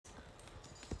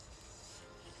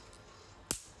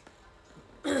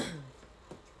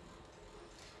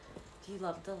Do you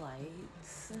love the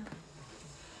lights?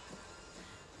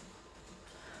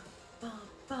 Ba,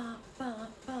 ba, ba,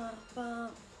 ba,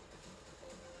 ba.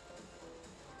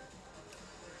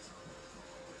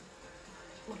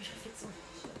 Let me try to fix some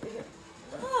shit right here.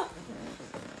 Ah!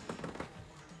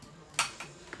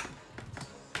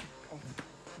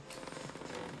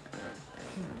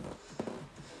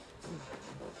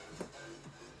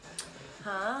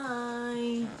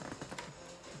 Hi.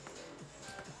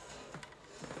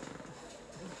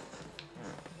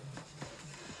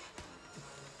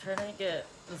 Trying to get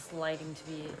this lighting to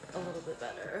be a little bit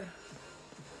better.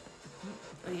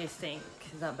 What do you guys think?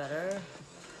 Is that better?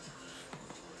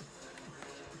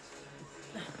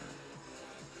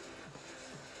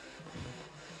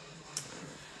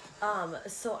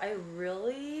 So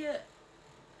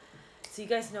you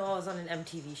guys know I was on an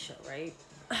MTV show, right?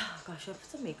 Gosh, should I put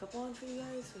some makeup on for you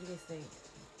guys? What do you guys think?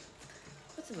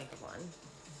 Put some makeup on.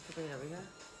 Bring it over here.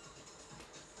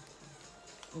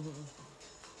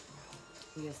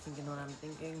 You guys thinking what I'm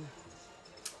thinking?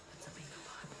 Put some makeup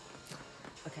on.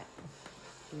 Okay.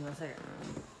 Give me 1 second.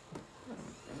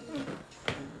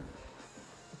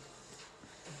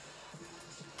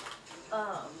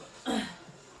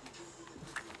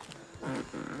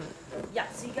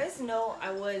 Yeah, so you guys know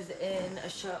I was in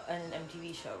an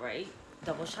MTV show, right?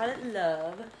 Double Shot at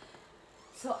Love.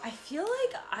 So I feel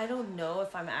like I don't know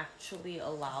if I'm actually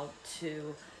allowed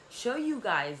to show you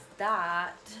guys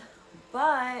that,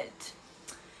 but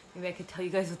maybe I could tell you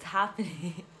guys what's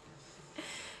happening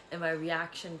and my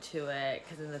reaction to it,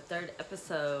 because in the 3rd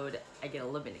episode I get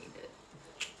eliminated.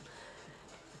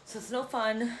 So it's no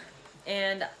fun,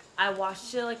 and I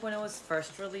watched it like when it was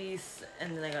first released,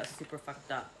 and then I got super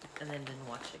fucked up, and then didn't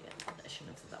watch it again. I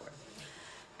shouldn't have said that word.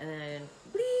 And then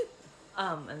bleep,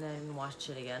 and then watched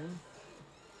it again.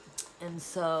 And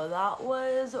so that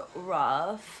was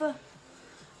rough.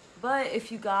 But if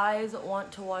you guys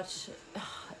want to watch it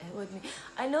with me,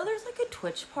 I know there's like a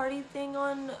Twitch party thing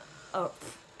on, a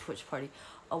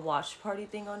watch party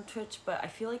thing on Twitch, but I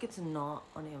feel like it's not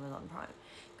on Amazon Prime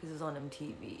because it's on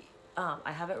MTV.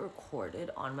 I have it recorded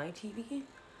on my TV,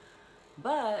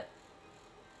 but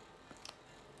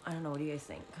I don't know. What do you guys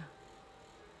think?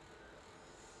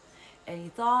 Any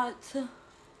thoughts?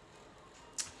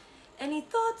 Any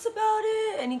thoughts about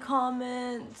it? Any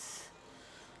comments?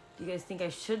 Do you guys think I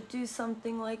should do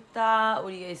something like that?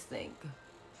 What do you guys think?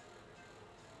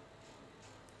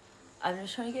 I'm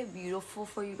just trying to get beautiful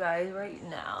for you guys right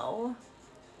now.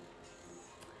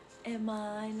 Am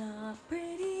I not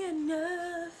pretty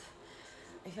enough?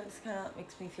 I feel this kind of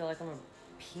makes me feel like I'm a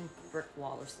pink brick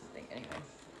wall or something. Anyway.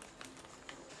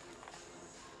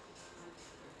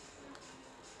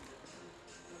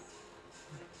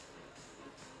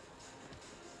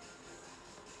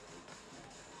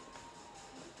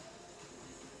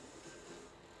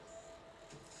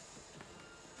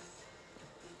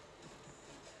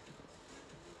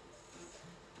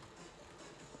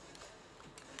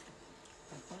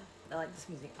 I like this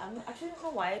music. I actually don't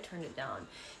know why I turned it down,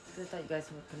 because I thought you guys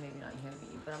could maybe not hear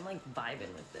me, but I'm like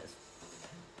vibing with this.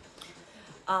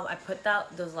 I put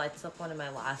those lights up on in my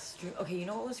last stream. Okay, you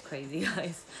know what was crazy,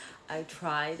 guys? I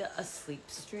tried a sleep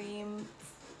stream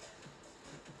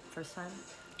first time.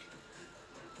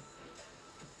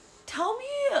 Tell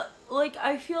me, like,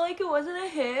 I feel like it wasn't a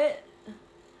hit,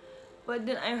 but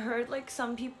then I heard like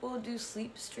some people do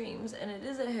sleep streams and it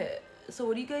is a hit. So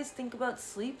what do you guys think about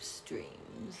sleep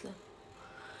streams?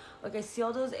 Like, I see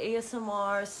all those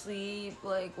ASMR sleep,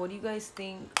 like, what do you guys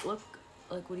think? Look,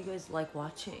 like, what do you guys like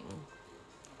watching?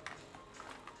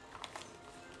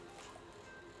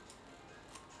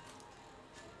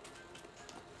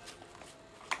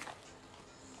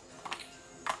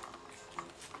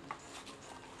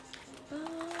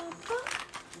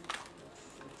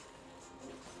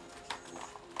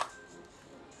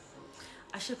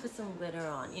 I should put some glitter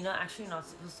on. You know, actually you're not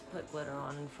supposed to put glitter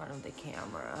on in front of the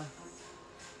camera.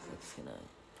 It's gonna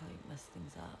probably mess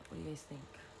things up. What do you guys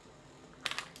think?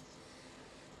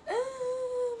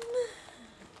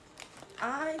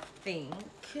 I think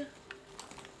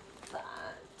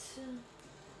that...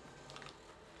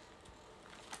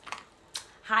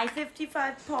 Hi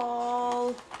 55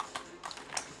 Paul.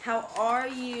 How are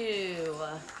you?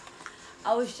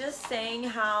 I was just saying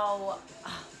how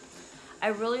I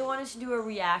really wanted to do a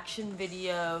reaction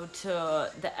video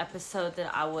to the episode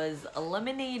that I was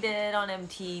eliminated on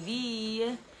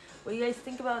MTV. What do you guys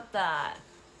think about that?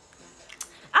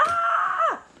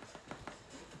 Ah!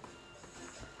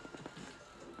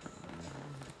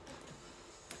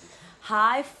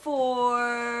 Hi for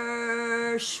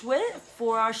our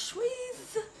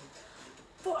Schweiz.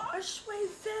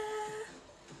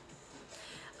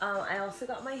 I also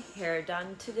got my hair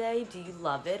done today. Do you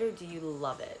love it or do you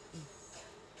love it?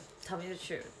 Tell me the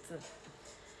truth.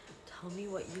 Tell me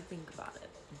what you think about it.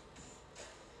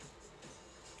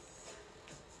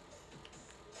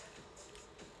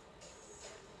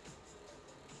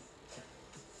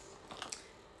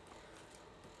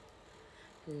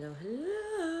 Hello,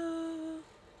 hello.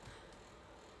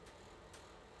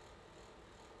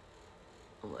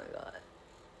 Oh my god.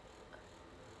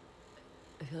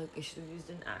 I feel like I should have used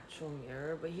an actual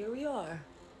mirror, but here we are.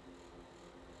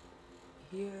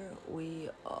 Here we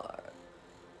are.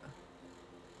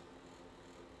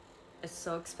 It's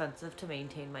so expensive to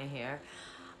maintain my hair.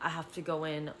 I have to go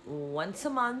in once a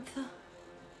month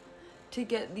to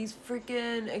get these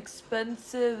freaking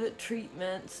expensive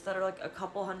treatments that are like a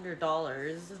couple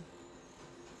 $100.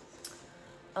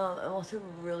 I'm also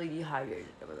really dehydrated.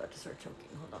 I'm about to start choking.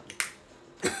 Hold on.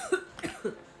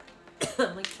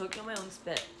 I'm like choking on my own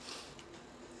spit.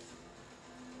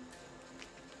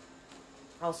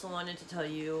 I also wanted to tell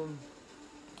you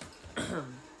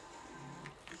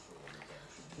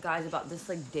guys about this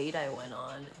like date I went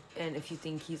on, and if you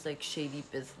think he's like shady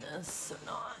business or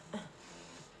not.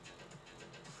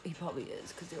 He probably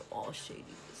is, because they're all shady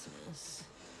business.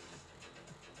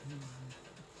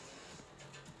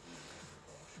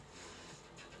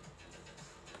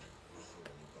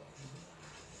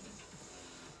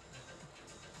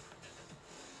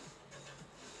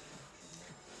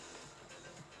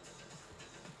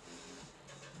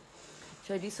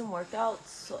 Should I do some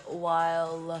workouts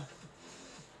while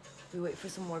we wait for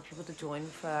some more people to join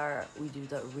for we do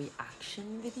the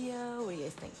reaction video? What do you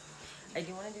guys think? I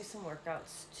do want to do some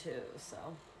workouts too, so.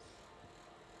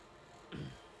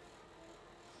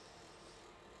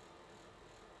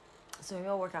 So maybe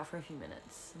I'll work out for a few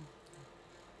minutes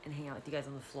and hang out with you guys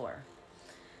on the floor.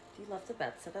 Do you love the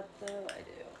bed setup though? I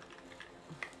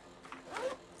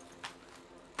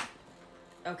do.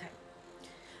 Okay.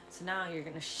 So now you're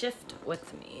gonna shift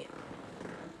with me.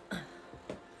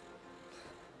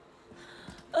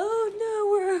 Oh no,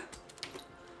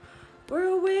 we're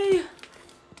away.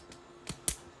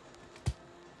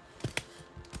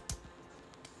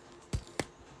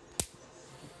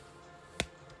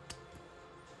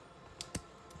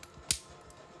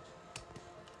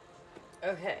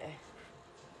 Okay.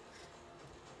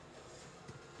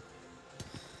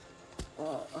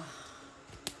 Well, I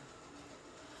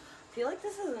feel like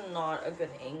this is not a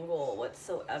good angle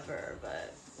whatsoever,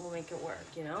 but we'll make it work,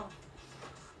 you know?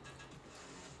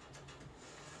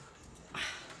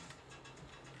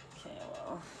 Okay,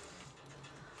 well,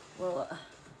 we'll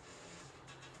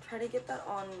try to get that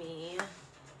on me.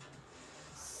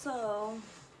 So,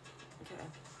 okay.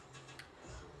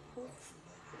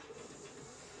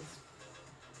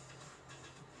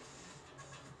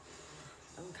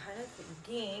 I'm kind of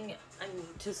thinking I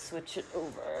need to switch it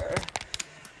over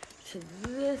to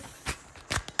this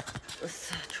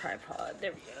tripod.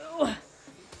 There we go.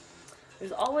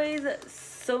 There's always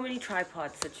so many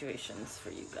tripod situations for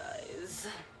you guys.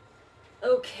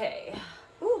 Okay.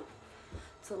 Ooh,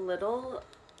 it's a little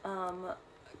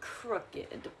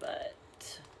crooked,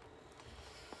 but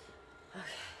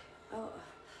okay. Oh,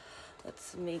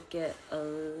 let's make it a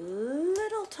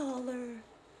little taller.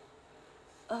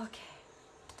 Okay.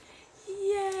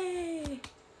 Yay!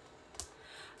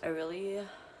 I really,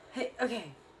 hey, okay.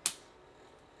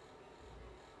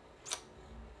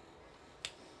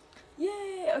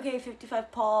 Yay! Okay,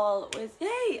 55 Paul was,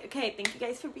 yay! Okay, thank you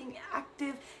guys for being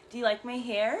active. Do you like my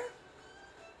hair?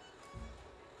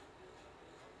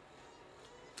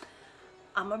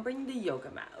 I'm gonna bring the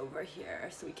yoga mat over here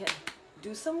so we can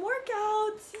do some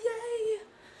workouts.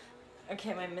 Yay!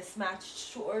 Okay, my mismatched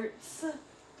shorts.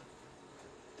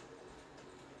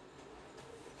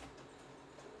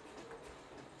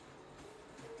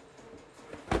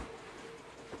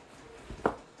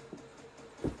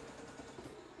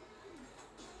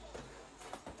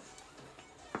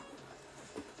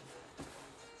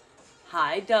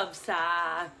 Hi,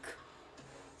 Dubsack.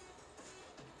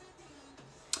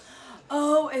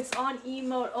 Oh, it's on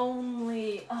emote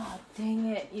only. Oh, dang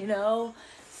it, you know?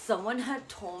 Someone had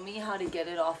told me how to get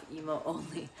it off emote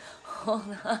only.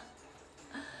 Hold on.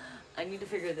 I need to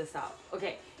figure this out.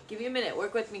 Okay, give me a minute.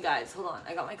 Work with me, guys. Hold on.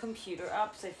 I got my computer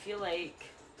up, so I feel like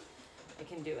I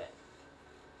can do it.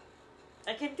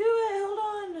 I can do it. Hold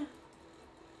on.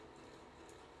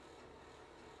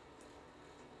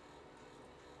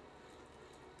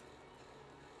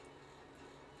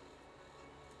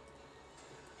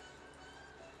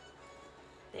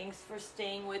 Thanks for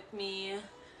staying with me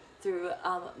through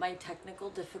my technical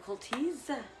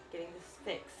difficulties getting this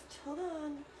fixed. Hold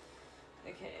on.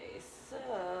 Okay,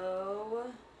 so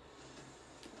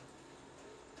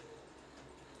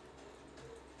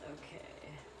Okay.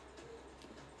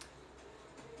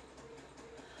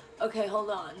 Okay, hold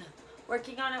on.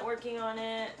 Working on it, working on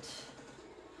it.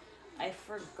 I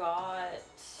forgot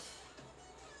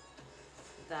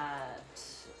that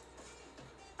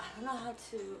I don't know how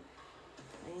to.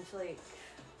 I need to like.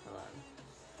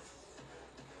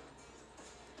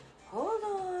 Hold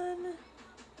on.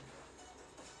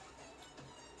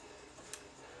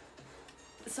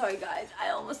 Sorry guys, I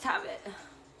almost have it.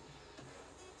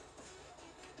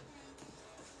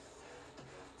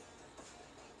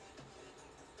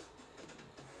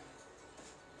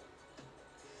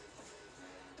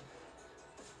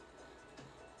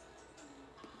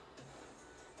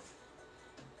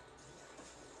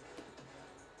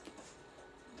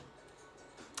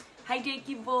 Hi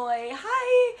Jakey boy,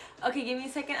 hi! Okay, give me a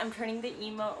second, I'm turning the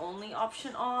emote only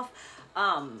option off.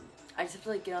 I just have to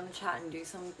like get on the chat and do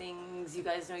some things. You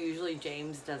guys know usually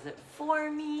James does it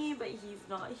for me, but he's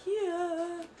not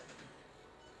here.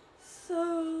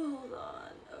 So, hold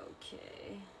on,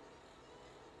 okay.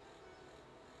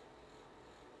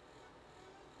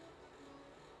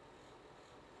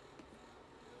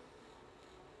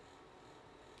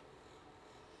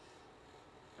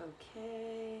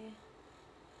 Okay.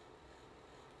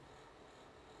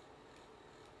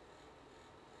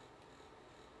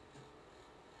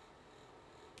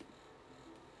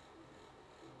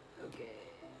 Okay.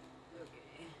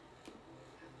 Okay.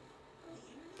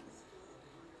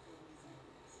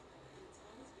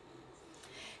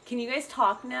 Can you guys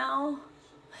talk now?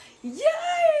 Yay!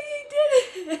 You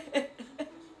did it!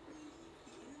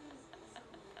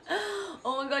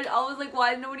 Oh my god, I was like,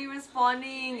 why is nobody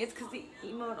responding? It's because the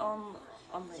emote on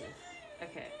the...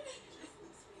 Okay.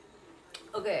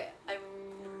 Okay, I'm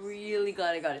really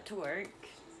glad I got it to work.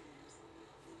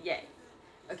 Yay.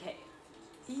 Okay.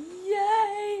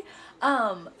 Yay!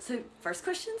 So first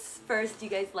questions first. Do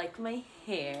you guys like my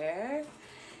hair?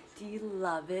 Do you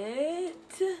love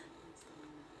it?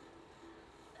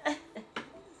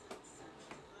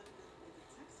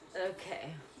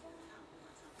 Okay.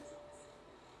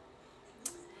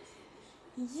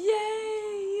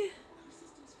 Yay!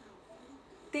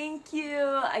 Thank you.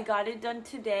 I got it done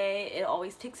today. It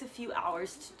always takes a few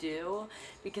hours to do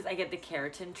because I get the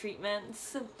keratin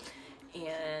treatments.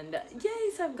 And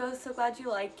yay, so I'm so glad you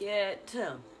like it.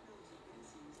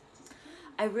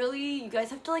 You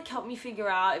guys have to like help me figure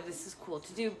out if this is cool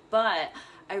to do, but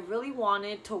I really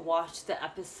wanted to watch the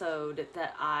episode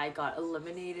that I got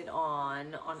eliminated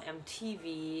on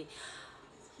MTV.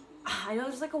 I know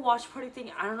there's like a watch party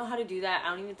thing. I don't know how to do that. I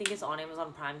don't even think it's on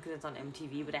Amazon Prime because it's on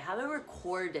MTV, but I have it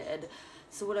recorded.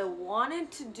 So what I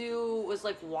wanted to do was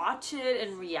like watch it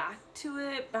and react to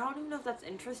it, but I don't even know if that's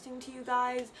interesting to you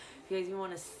guys. If you guys even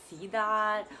want to see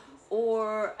that,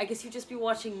 or I guess you'd just be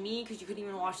watching me because you couldn't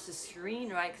even watch the screen,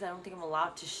 right? Because I don't think I'm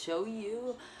allowed to show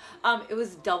you. It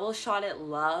was Double Shot at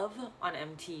Love on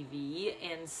MTV,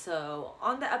 and so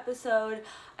on the episode,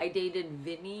 I dated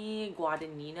Vinny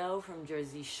Guadagnino from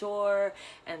Jersey Shore,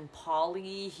 and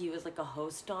Pauly, he was like a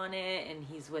host on it, and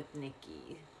he's with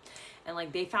Nikki. And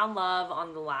like they found love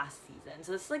on the last season.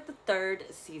 So this is like the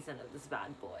 3rd season of this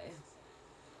bad boy.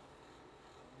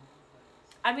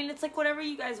 I mean, it's like whatever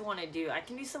you guys want to do. I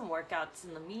can do some workouts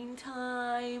in the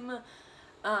meantime.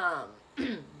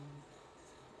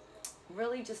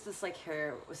 Really just this like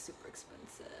hair was super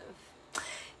expensive.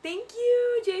 Thank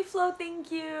you, J-Flow,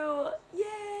 thank you.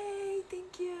 Yay,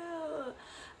 thank you.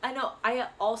 I know, I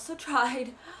also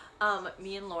tried,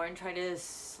 me and Lauren tried to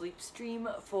sleep stream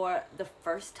for the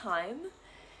first time,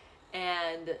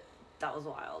 and that was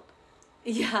wild.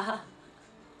 Yeah.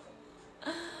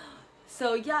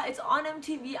 So yeah, it's on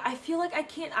MTV. I feel like I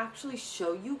can't actually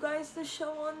show you guys the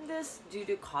show on this due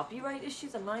to copyright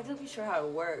issues. I'm not exactly sure how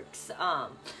it works. I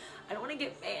don't want to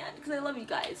get banned because I love you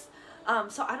guys.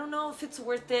 So I don't know if it's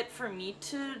worth it for me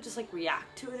to just like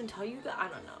react to it and tell you guys. I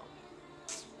don't know.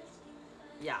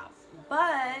 Yeah,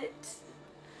 but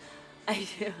I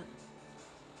do.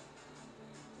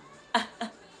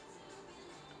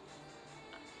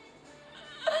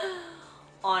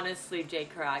 Honestly, J.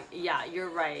 Crack, yeah, you're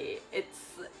right. It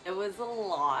was a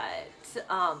lot.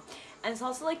 And it's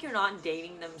also like you're not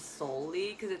dating them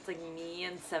solely because it's like me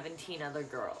and 17 other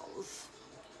girls.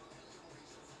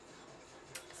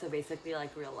 So basically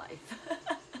like real life.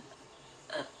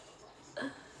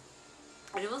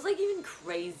 And it was like even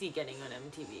crazy getting on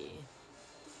MTV.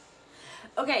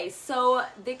 Okay, so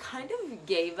they kind of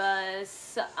gave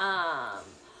us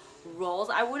roles.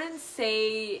 I wouldn't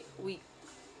say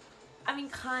I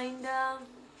mean, kinda.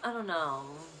 I don't know.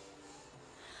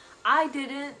 I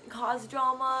didn't cause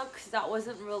drama because that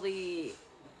wasn't really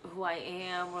who I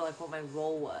am or like what my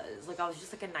role was. Like I was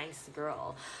just like a nice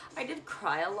girl. I did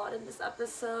cry a lot in this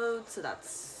episode, so that's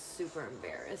super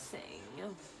embarrassing.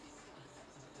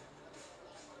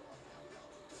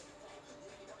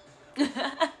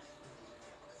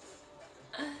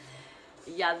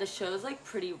 Yeah, the show's like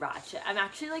pretty ratchet. I'm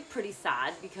actually like pretty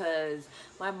sad because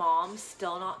my mom's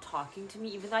still not talking to me,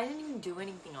 even though I didn't even do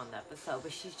anything on the episode,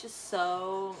 but she's just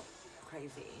so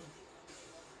crazy.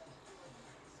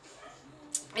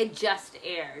 It just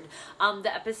aired.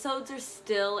 The episodes are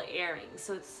still airing,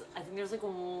 so it's, I think there's like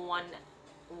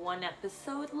one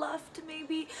episode left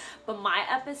maybe, but my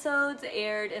episodes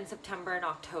aired in September and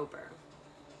October,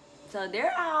 so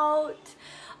they're out.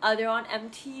 They're on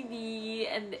MTV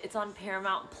and it's on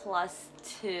Paramount Plus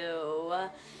too,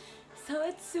 so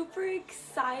it's super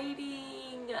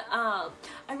exciting. I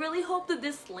really hope that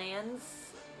this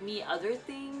lands me other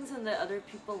things and that other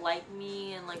people like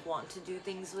me and like want to do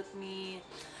things with me.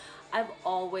 I've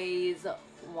always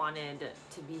wanted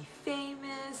to be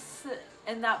famous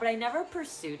and that, but I never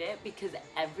pursued it because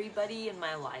everybody in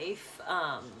my life,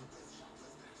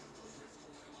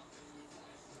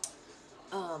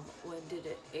 when did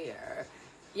it air?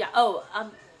 Yeah,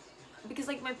 because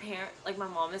like my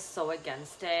mom is so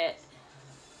against it,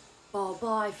 blah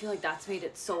blah. I feel like that's made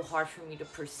it so hard for me to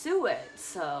pursue it.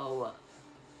 So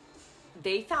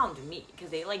they found me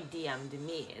because they like DM'd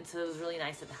me, and so it was really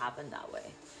nice that it happened that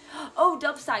way. Oh,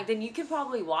 Dubstack, then you could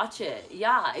probably watch it.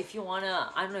 Yeah, if you wanna,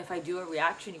 I don't know, if I do a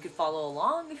reaction, you could follow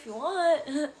along if you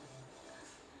want.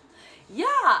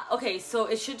 Yeah, okay, so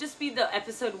it should just be the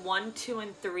episode 1, 2,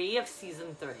 and 3 of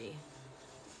season 3.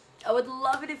 I would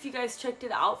love it if you guys checked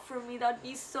it out for me. That'd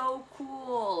be so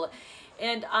cool.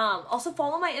 And also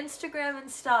follow my Instagram and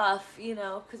stuff, you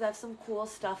know, because I have some cool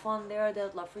stuff on there that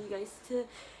I'd love for you guys to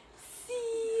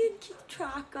see and keep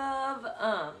track of.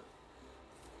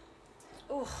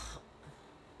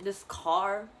 This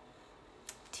car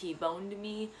T-boned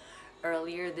me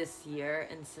earlier this year,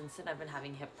 and since then I've been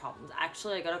having hip problems.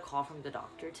 Actually, I got a call from the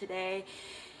doctor today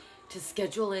to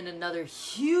schedule in another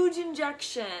huge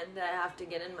injection that I have to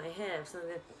get in my hips, and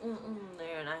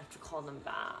there, and I have to call them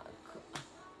back.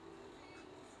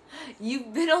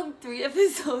 You've been on 3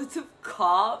 episodes of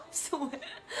Cops.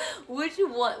 Which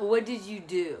one? What did you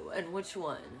do, and which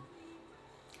one?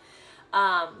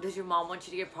 Does your mom want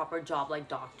you to get a proper job like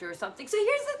doctor or something? So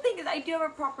here's the thing, is I do have a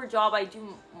proper job. I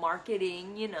do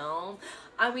marketing, you know.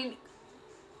 I mean,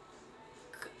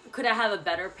 could I have a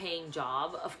better paying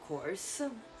job? Of course.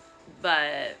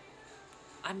 But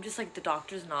I'm just like, the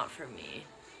doctor's not for me.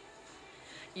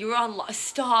 You were on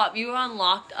stop. You were on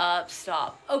Locked Up.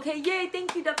 Stop. Okay, yay.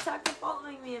 Thank you, Dubsack, for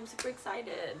following me. I'm super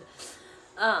excited.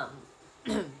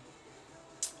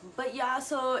 But yeah,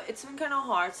 so it's been kind of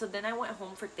hard. So then I went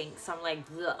home for things. So I'm like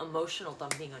the emotional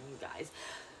dumping on you guys.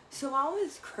 So I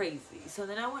was crazy. So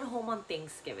then I went home on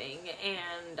Thanksgiving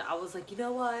and I was like, you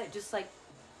know what? Just like,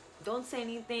 don't say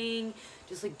anything.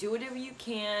 Just like do whatever you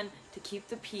can to keep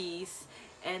the peace.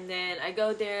 And then I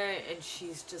go there and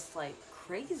she's just like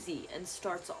crazy and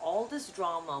starts all this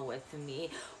drama with me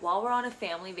while we're on a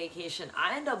family vacation.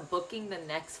 I end up booking the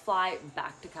next flight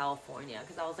back to California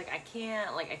because I was like, I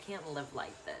can't live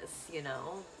like this, you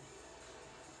know.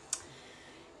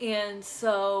 And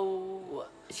so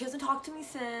she hasn't talked to me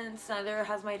since. Neither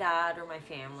has my dad or my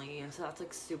family, and so that's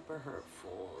like super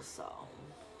hurtful. So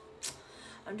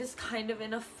I'm just kind of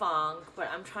in a funk, but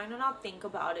I'm trying to not think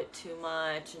about it too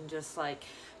much and just like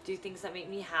do things that make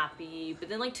me happy. But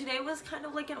then like today was kind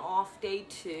of like an off day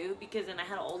too, because then I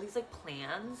had all these like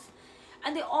plans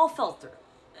and they all fell through.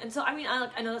 And so I mean,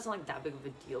 I know that's not like that big of a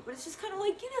deal, but it's just kind of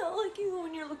like, you know, like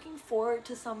when you're looking forward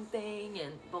to something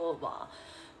and blah blah blah.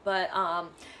 But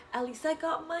at least I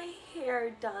got my hair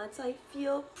done, so I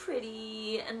feel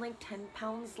pretty and like 10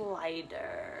 pounds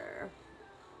lighter.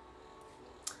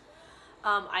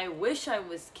 I wish I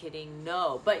was kidding.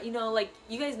 No, but you know, like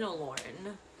you guys know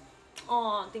Lauren.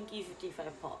 Oh, thank you,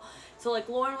 55 Paul. So like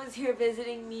Lauren was here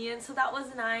visiting me, and so that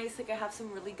was nice. Like I have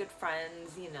some really good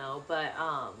friends, you know, but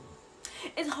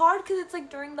it's hard because it's like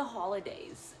during the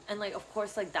holidays, and like of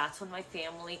course like that's when my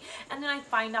family, and then I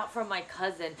find out from my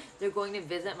cousin they're going to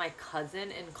visit my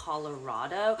cousin in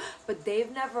Colorado, but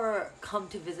they've never come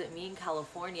to visit me in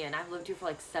California, and I've lived here for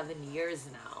like 7 years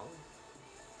now.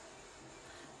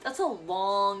 That's a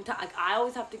long time. Like, I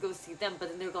always have to go see them, but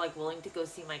then they're like willing to go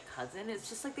see my cousin. It's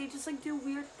just like they just like do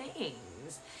weird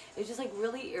things. It just like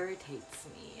really irritates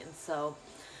me. And so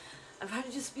I'm trying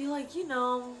to just be like, you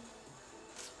know,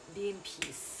 be in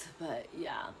peace. But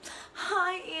yeah.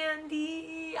 Hi,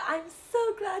 Andy. I'm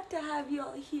so glad to have you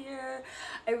all here.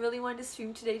 I really wanted to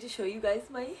stream today to show you guys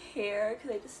my hair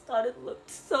because I just thought it looked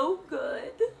so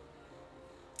good.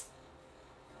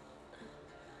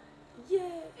 Yay.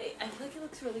 I feel like it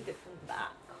looks really good from the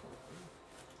back.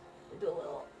 Do a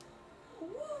little.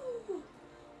 Woo.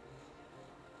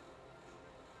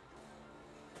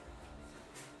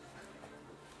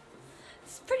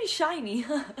 It's pretty shiny.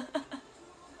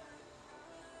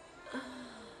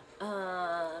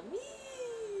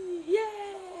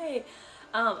 Yay.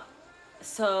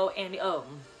 So Andy,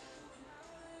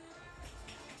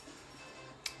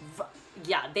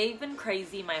 yeah, they've been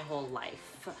crazy my whole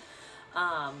life.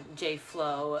 J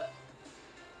Flo.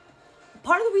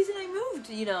 Part of the reason I moved,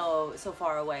 you know, so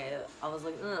far away, I was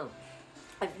like,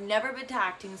 I've never been to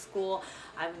acting school.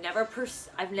 I've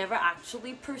never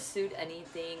actually pursued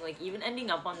anything. Like, even ending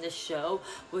up on this show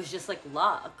was just like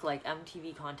luck. Like,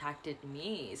 MTV contacted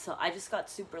me, so I just got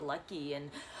super lucky.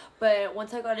 But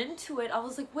once I got into it, I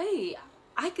was like, wait,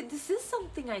 this is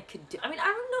something I could do. I mean, I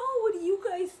don't know, what do you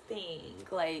guys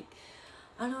think? Like,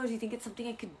 I don't know, do you think it's something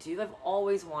I could do? I've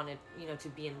always wanted, you know, to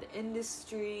be in the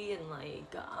industry, and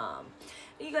like,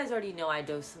 you guys already know I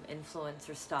do some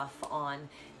influencer stuff on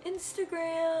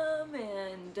Instagram,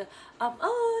 and,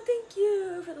 oh, thank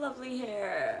you for the lovely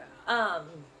hair.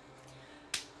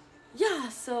 Yeah,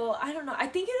 so, I don't know, I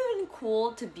think it would have been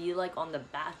cool to be, like, on The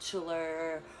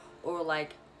Bachelor, or,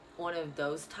 like, one of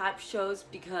those type shows,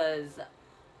 because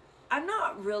I'm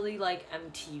not really, like,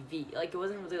 MTV, like, it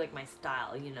wasn't really, like, my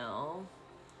style, you know?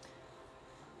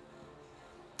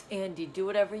 Andy, do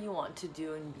whatever you want to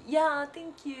do. And yeah,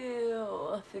 thank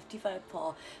you. 55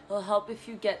 Paul. It'll help if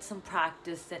you get some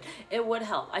practice. And it would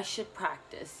help. I should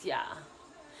practice. Yeah.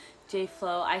 J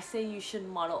Flo, I say you should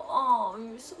model. Oh,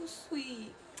 you're so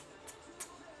sweet.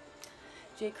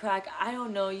 J Crack, I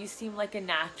don't know. You seem like a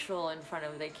natural in front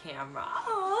of the camera.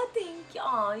 Oh, thank you.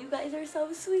 Oh, you guys are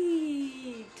so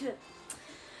sweet.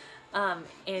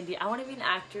 Andy, I want to be an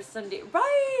actor someday.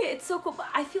 Right, it's so cool. But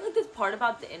I feel like this part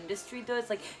about the industry, though, it's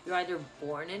like you're either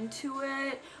born into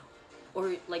it,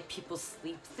 or like people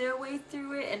sleep their way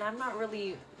through it. And I'm not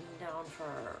really down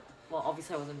for, well,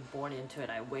 obviously I wasn't born into it.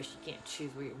 I wish. You can't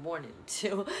choose what you're born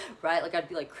into, right? Like, I'd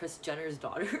be like Kris Jenner's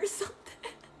daughter or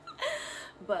something.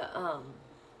 But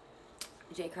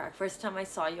J Crack, first time I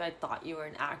saw you, I thought you were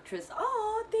an actress.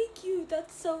 Oh, thank you.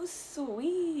 That's so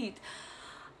sweet.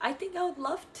 I think I would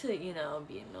love to, you know,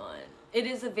 be in one. It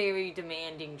is a very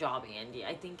demanding job, Andy.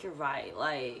 I think you're right.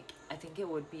 Like, I think it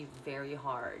would be very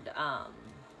hard. But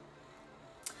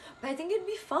I think it'd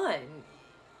be fun.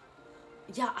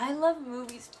 Yeah, I love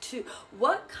movies too.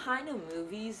 What kind of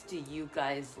movies do you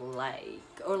guys like?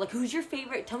 Or like, who's your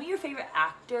favorite? Tell me your favorite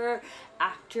actor,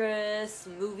 actress,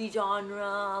 movie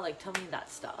genre. Like, tell me that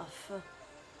stuff.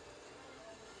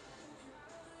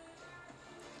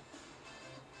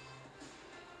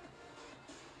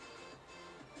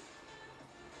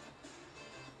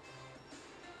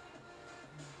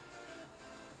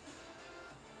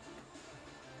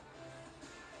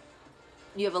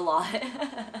 You have a lot.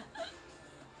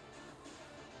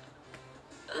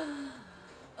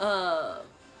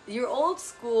 You're old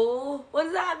school? What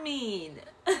does that mean?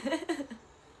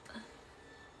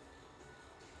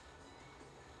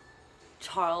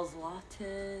 Charles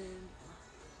Lawton.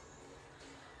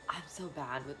 I'm so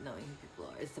bad with knowing who people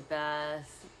are. It's the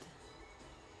best.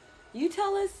 You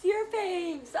tell us your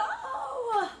faves.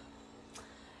 Oh!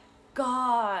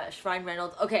 Gosh, Ryan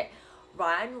Reynolds. Okay.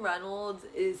 Ryan Reynolds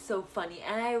is so funny,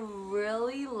 and I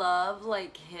really love,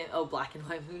 like, him. Oh, black and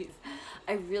white movies.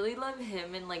 I really love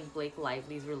him and, like, Blake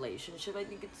Lively's relationship. I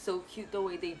think it's so cute the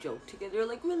way they joke together,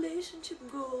 like, relationship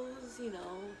goals, you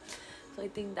know. So I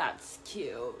think that's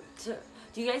cute.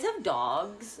 Do you guys have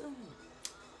dogs?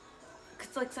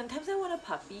 Because, like, sometimes I want a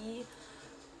puppy,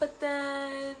 but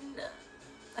then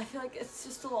I feel like it's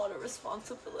just a lot of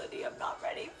responsibility I'm not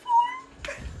ready for.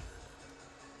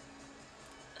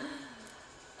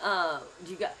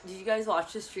 Did you guys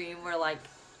watch the stream where, like,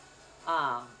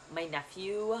 my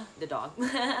nephew, the dog,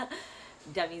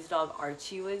 Demi's dog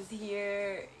Archie was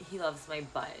here? He loves my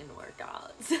butt and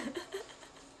workouts.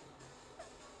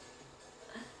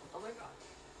 Oh my god.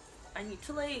 I need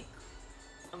to, like,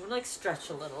 I'm gonna, like, stretch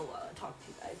a little while I talk to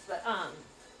you guys, but,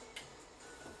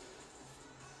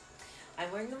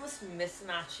 I'm wearing the most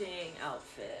mismatching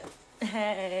outfit.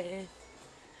 Hey.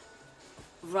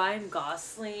 Ryan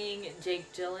Gosling,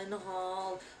 Jake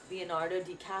Gyllenhaal, Leonardo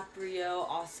DiCaprio,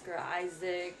 Oscar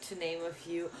Isaac, to name a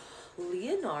few.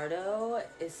 Leonardo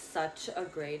is such a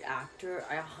great actor.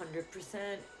 I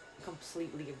 100%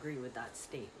 completely agree with that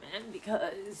statement,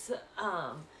 because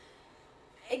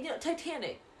And, you know,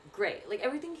 Titanic, great. Like,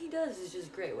 everything he does is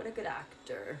just great. What a good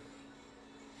actor.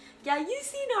 Yeah, you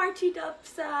seen Archie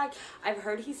Dubsack. I've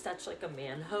heard he's such, like, a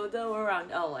man-ho, though, around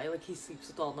LA. Like, he sleeps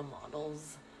with all the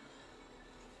models.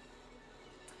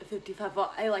 55,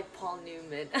 well, I like Paul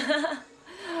Newman.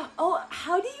 Oh,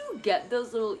 how do you get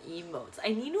those little emotes?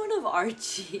 I need one of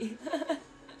Archie.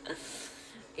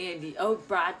 Andy. Oh,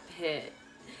 Brad Pitt.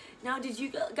 Now, did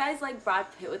you guys like Brad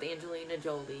Pitt with Angelina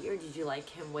Jolie, or did you like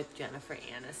him with Jennifer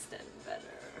Aniston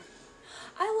better?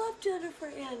 I love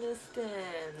Jennifer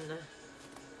Aniston.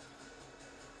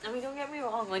 I mean, don't get me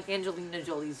wrong, like, Angelina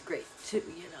Jolie's great too,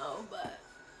 you know, but...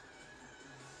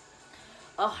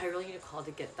 Oh, I really need a call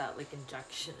to get that, like,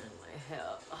 injection in my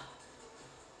hip. Oh.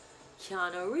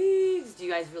 Keanu Reeves. Do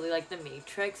you guys really like The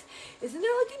Matrix? Isn't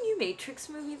there, like, a new Matrix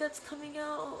movie that's coming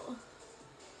out?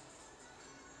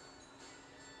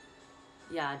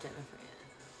 Yeah, Jennifer.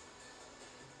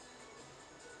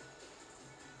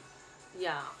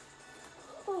 Yeah.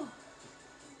 Oh.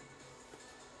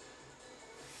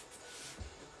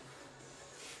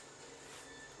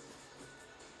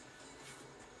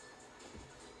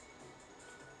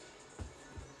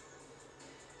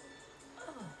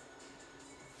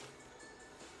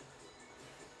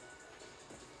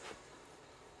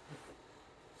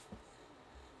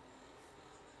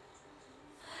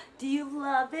 Do you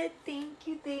love it? Thank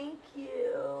you, thank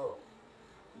you.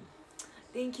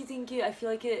 Thank you, thank you. I feel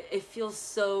like it feels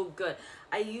so good.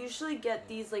 I usually get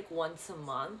these like once a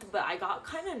month, but I got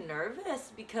kind of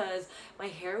nervous because my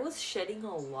hair was shedding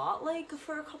a lot like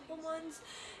for a couple months.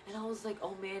 And I was like,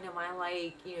 oh man, am I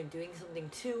like, you know, doing something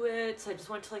to it? So I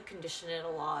just wanted to like condition it a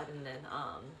lot, and then,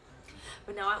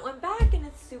 but now I went back and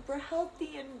it's super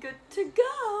healthy and good to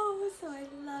go. So I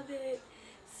love it.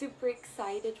 Super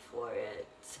excited for it.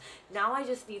 Now I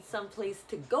just need some place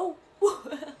to go.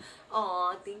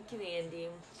 Aw, thank you, Andy.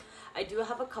 I do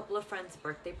have a couple of friends'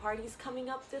 birthday parties coming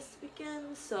up this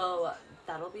weekend, so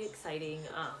that'll be exciting.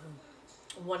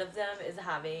 One of them is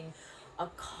having a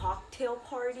cocktail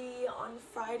party on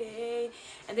Friday,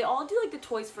 and they all do like the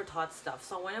Toys for Tots stuff,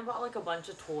 so I went and bought like a bunch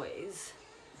of toys.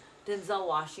 Denzel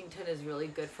Washington is really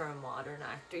good for a modern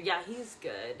actor. Yeah, he's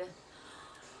good.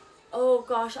 Oh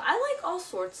gosh, I like all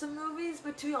sorts of movies,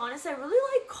 but to be honest, I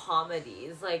really like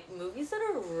comedies, like movies that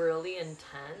are really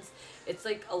intense. It's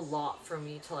like a lot for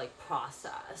me to like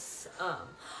process.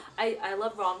 I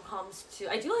love rom-coms too.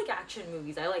 I do like action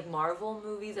movies. I like Marvel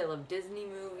movies. I love Disney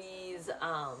movies.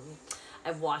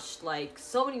 I've watched like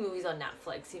so many movies on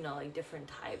Netflix, you know, like different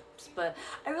types, but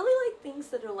I really like things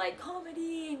that are like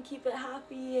comedy and keep it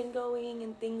happy and going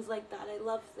and things like that. I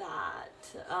love that.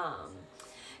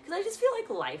 Because I just feel like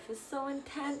life is so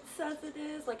intense as it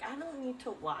is. Like, I don't need to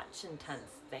watch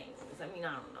intense things. I mean,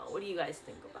 I don't know. What do you guys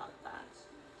think about that?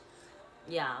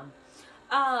 Yeah.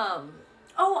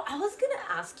 Oh, I was going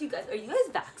to ask you guys, are you guys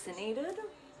vaccinated?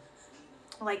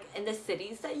 Like, in the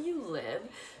cities that you live,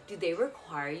 do they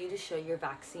require you to show your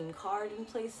vaccine card in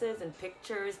places and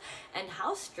pictures? And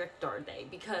how strict are they?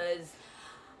 Because,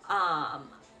 I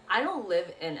don't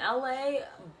live in LA,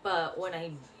 but when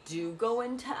I do go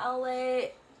into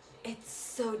LA, it's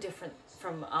so different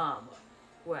from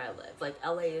where I live. Like,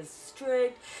 LA is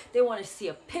strict. They want to see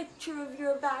a picture of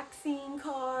your vaccine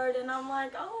card, and I'm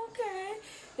like, oh, okay.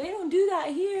 They don't do that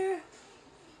here.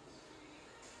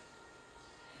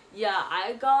 Yeah,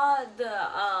 I got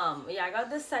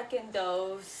the second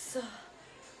dose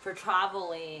for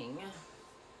traveling.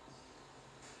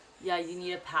 Yeah, you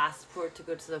need a passport to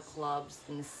go to the clubs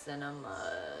and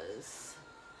cinemas.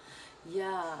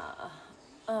 Yeah.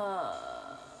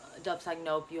 Dub's like,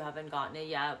 nope, you haven't gotten it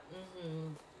yet.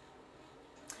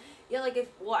 Yeah, like,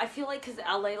 I feel like because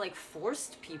LA, like,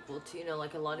 forced people to, you know,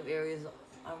 like, a lot of areas,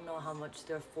 I don't know how much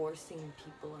they're forcing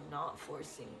people or not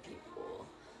forcing people.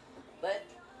 But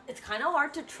it's kind of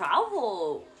hard to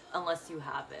travel unless you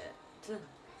have it.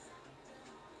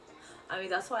 I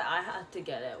mean, that's why I had to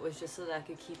get it, was just so that I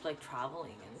could keep, like,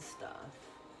 traveling and stuff.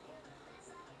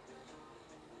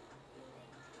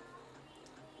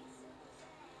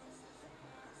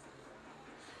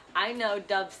 I know,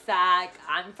 Dubsack.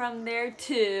 I'm from there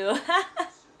too.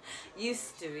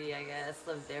 Used to be, I guess.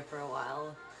 Lived there for a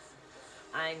while.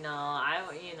 I know. I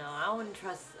wouldn't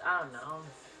trust. I don't know.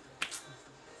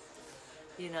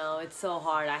 You know, it's so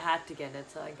hard. I had to get it,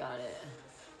 so I got it.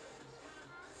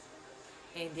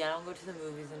 Andy, I don't go to the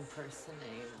movies in person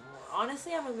anymore.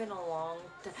 Honestly, I haven't been a long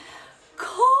time.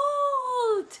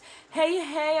 Cold!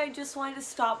 Hey, I just wanted to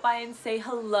stop by and say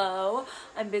hello.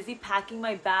 I'm busy packing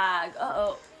my bag.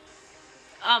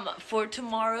 For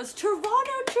tomorrow's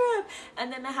Toronto trip.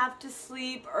 And then I have to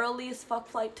sleep early as fuck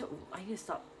flight to... I need to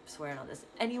stop swearing on this.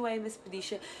 Anyway, Miss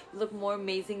Bedisha, you look more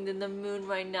amazing than the moon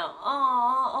right now.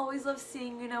 Aww, always love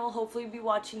seeing you, and I will hopefully be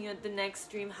watching you at the next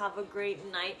stream. Have a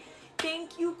great night.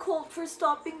 Thank you, Colt, for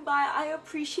stopping by. I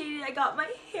appreciate it. I got my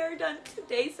hair done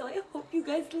today, so I hope you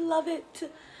guys love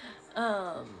it.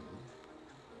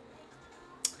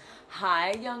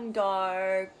 Hi, Young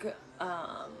Dark.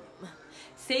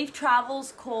 Safe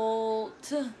travels,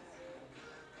 Colt.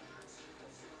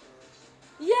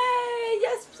 Yay!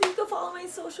 Yes, please go follow my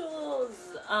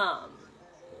socials. I'm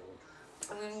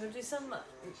gonna go do some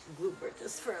blooper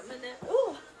just for a minute.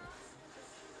 Ooh.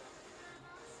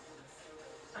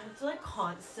 I have to like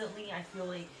constantly, I feel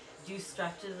like, do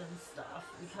stretches and stuff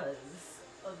because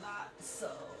of that, so.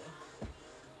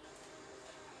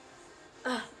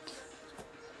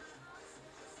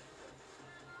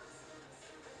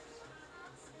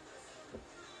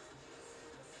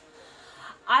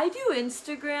 I do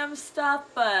Instagram stuff,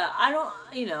 but I don't,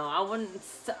 you know,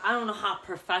 I don't know how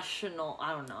professional,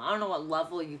 I don't know what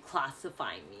level you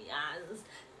classify me as.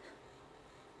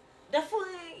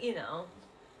 Definitely, you know,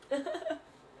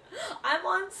 I'm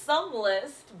on some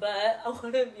list, but I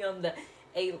want to be on the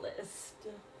A list.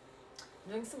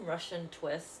 I'm doing some Russian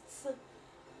twists.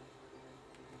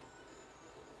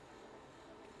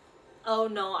 Oh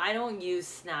no, I don't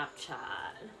use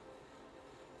Snapchat.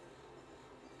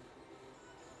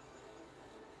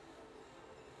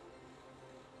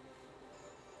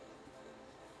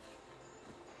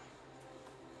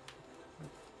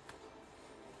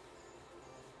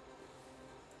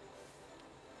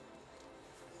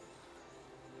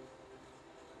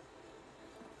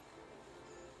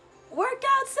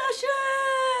 Workout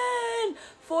session!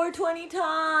 420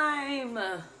 time!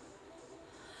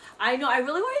 I know, I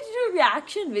really wanted to do a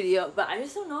reaction video, but I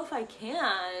just don't know if I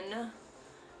can.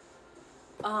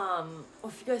 Or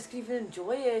if you guys could even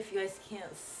enjoy it if you guys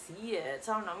can't see it.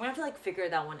 So I don't know, I'm gonna have to like figure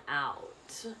that one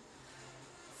out.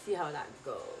 See how that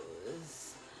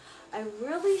goes. I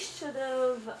really should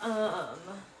have,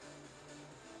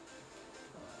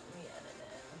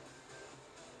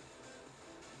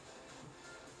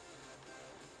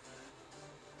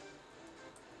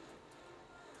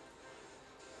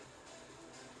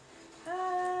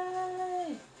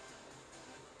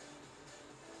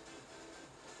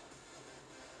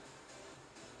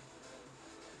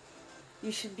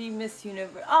 you should be Miss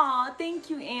Universe. Aw, thank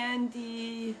you,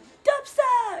 Andy.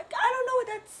 Dubsack! I don't know what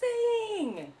that's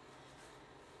saying.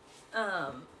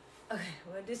 Okay,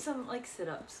 I'm gonna do some like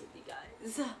sit-ups with you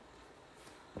guys.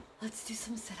 Let's do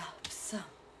some sit-ups.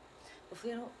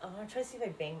 Hopefully I'm gonna try to see if I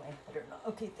bang my head or not.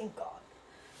 Okay, thank God.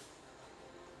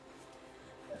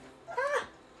 Ah!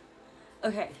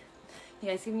 Okay, you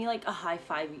guys give me like a high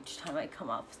five each time I come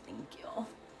up. Thank you.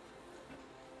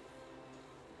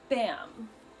 Bam.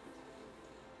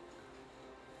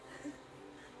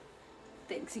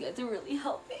 Thanks, you guys are really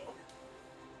helping.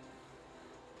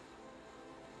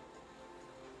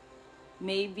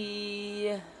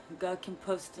 Maybe God can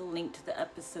post a link to the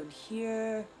episode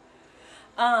here.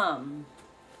 Oh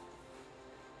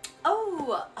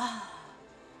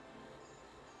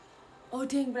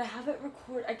dang, but I have it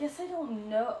recorded. I guess I don't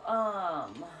know.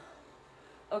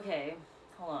 Okay,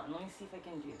 hold on. Let me see if I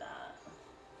can do that.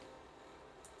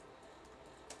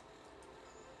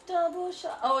 Double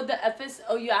shot. Oh, the episode.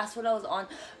 Oh, you asked what I was on.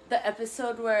 The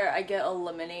episode where I get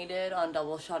eliminated on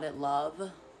Double Shot at Love.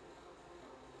 That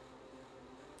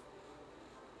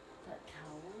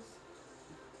towels.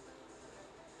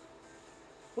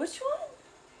 Which one?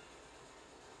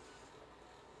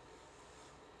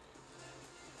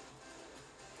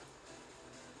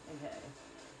 Okay.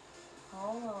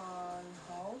 Hold on.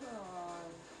 Hold on.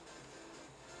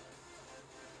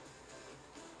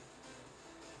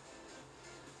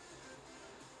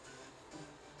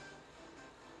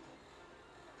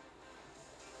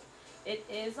 It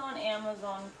is on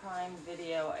Amazon Prime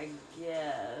Video, I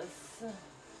guess.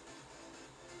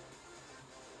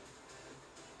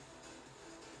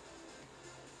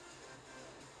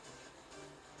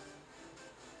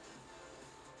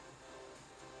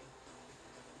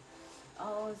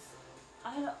 Oh,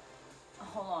 I don't.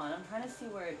 Hold on, I'm trying to see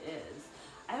where it is.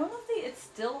 I don't know if it's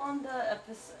still on the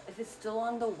episode, if it's still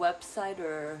on the website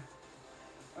or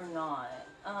not.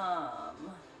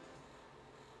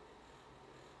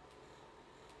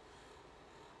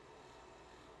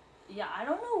 Yeah, I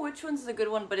don't know which one's the good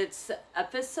one, but it's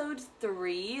episode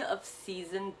 3 of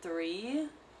season 3.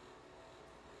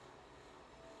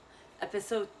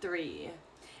 Episode 3.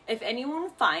 If anyone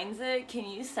finds it, can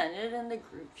you send it in the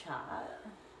group chat?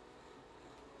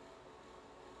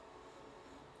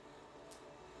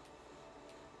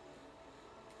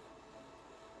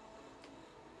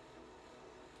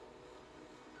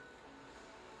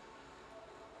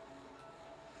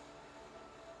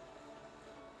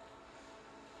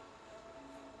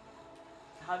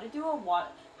 How to do a watch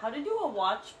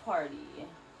party.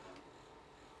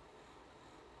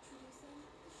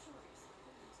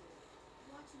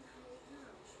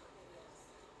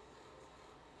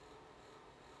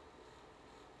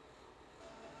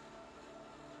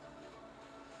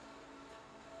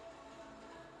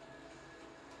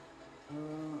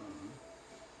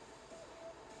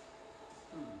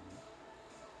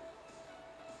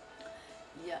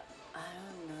 Yeah, I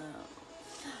don't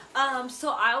know. So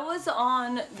I was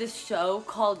on this show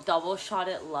called Double Shot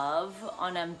at Love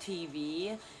on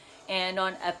MTV, and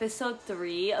on episode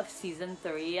 3 of season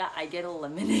 3, I get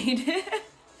eliminated.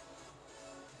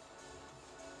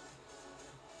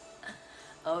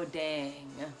 Oh dang.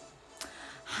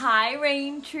 Hi,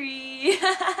 Rain Tree.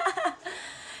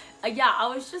 Yeah, I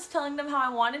was just telling them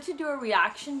how I wanted to do a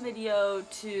reaction video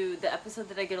to the episode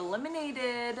that I get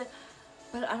eliminated,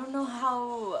 but I don't know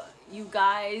how you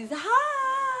guys,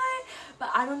 hi, but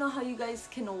I don't know how you guys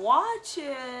can watch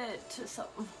it. So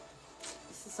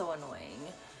this is so annoying.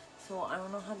 So I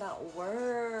don't know how that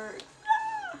works.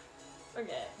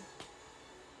 Okay.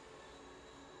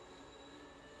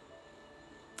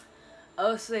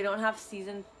 Oh, so they don't have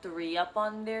season 3 up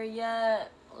on there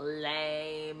yet?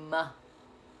 Lame.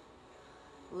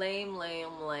 Lame,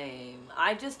 lame, lame.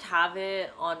 I just have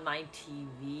it on my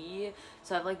TV,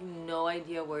 so I have like no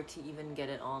idea where to even get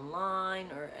it online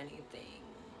or anything.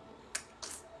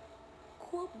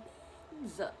 Cool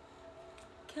beans.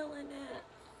 Killing it.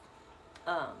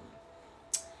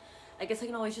 I guess I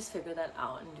can always just figure that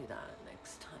out and do that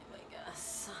next time, I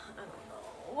guess. I don't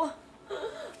know.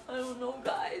 I don't know,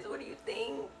 guys. What do you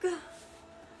think? I'm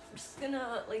just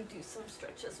gonna like do some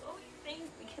stretches. What do you think?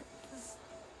 Because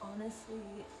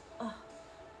honestly, I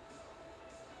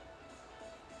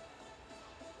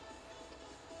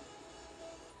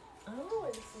don't know why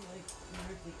this is like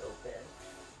weirdly open.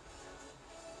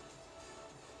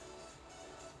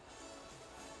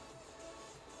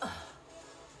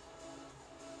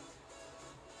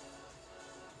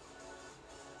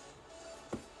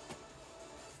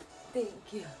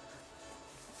 Thank you.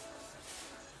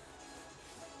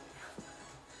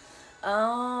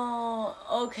 Oh,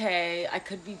 okay. I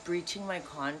could be breaching my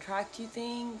contract, you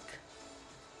think?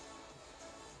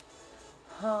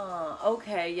 Huh.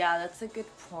 Okay, yeah, that's a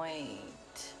good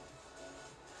point.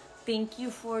 Thank you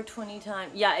for 20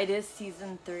 times. Yeah, it is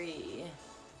season 3.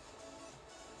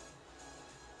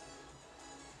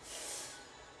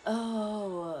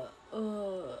 Oh,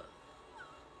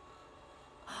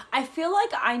 I feel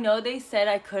like I know they said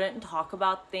I couldn't talk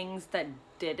about things that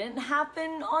didn't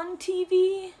happen on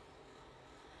TV.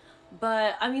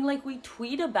 But, I mean, like, we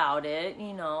tweet about it,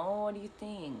 you know? What do you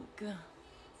think?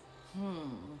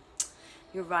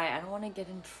 You're right. I don't want to get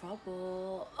in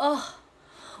trouble. Ugh.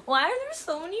 Why are there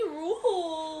so many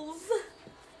rules?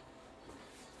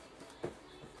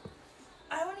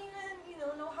 I don't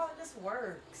even, know how this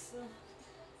works.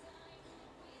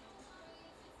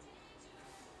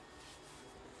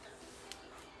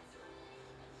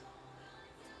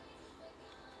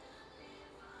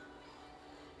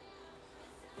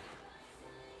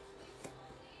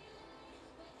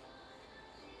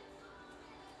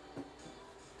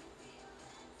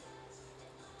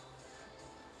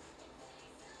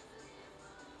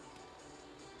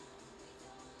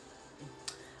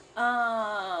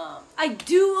 I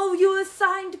do owe you a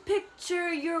signed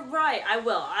picture. You're right. I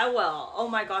will. Oh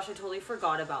my gosh, I totally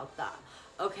forgot about that.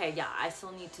 Okay, yeah, I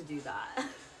still need to do that.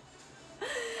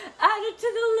 Add it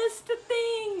to the list of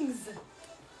things.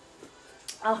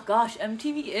 Oh gosh,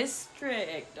 MTV is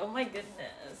strict. Oh my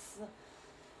goodness.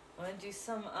 I'm gonna do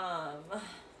some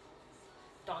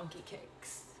donkey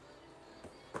kicks.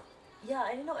 Yeah,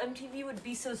 I didn't know MTV would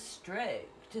be so strict.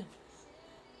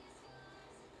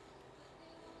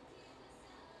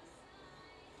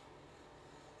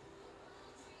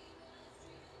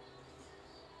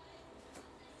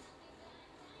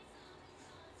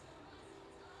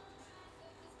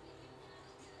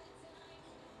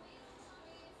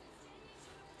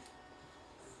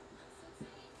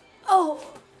 Oh,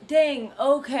 dang.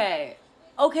 Okay.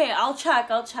 Okay, I'll check.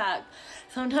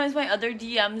 Sometimes my other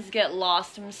DMs get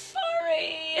lost. I'm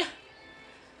sorry.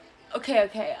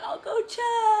 Okay, I'll go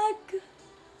check.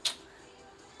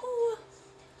 Ooh.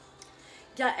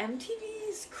 Yeah, MTV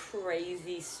is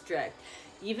crazy strict.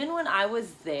 Even when I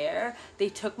was there, they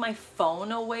took my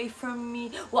phone away from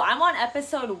me. Well, I'm on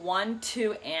episode 1,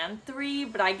 2, and 3,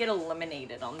 but I get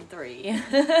eliminated on 3.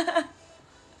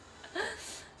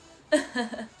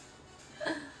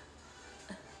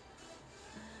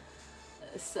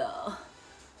 So,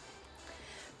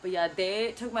 but yeah,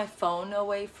 they took my phone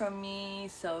away from me,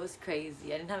 so it was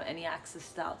crazy. I didn't have any access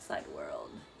to the outside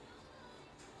world.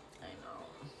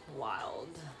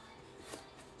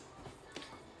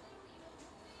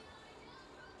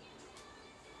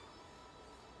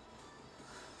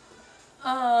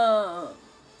 Uh,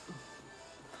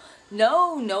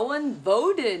 no, no one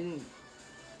voted.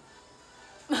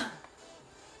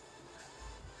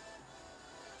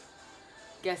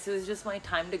 Guess it was just my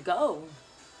time to go.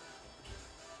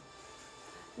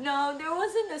 No, there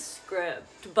wasn't a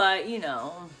script, but you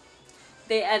know,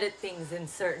 they edit things in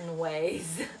certain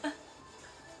ways.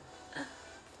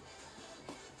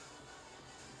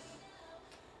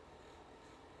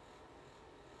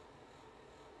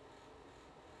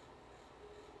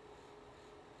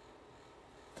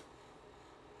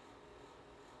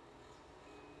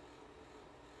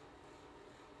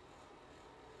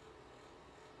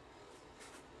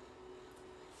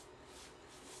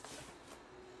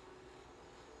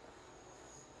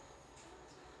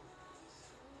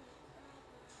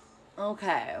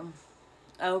 Okay.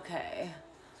 Okay.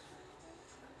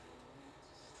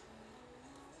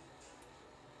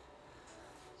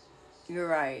 You're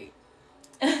right.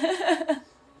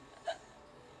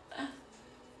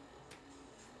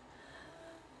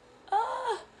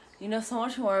 You know so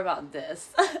much more about this.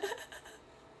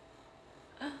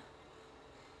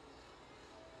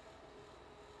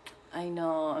 I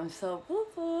know, I'm so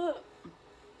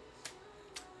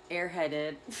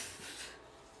airheaded.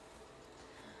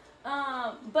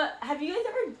 But have you guys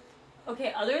ever,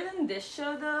 okay, other than this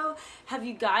show though, have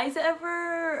you guys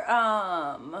ever,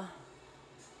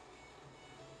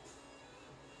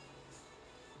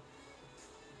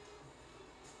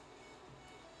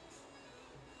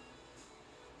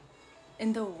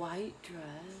 in the white dress?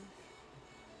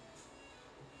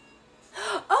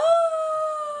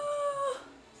 Oh,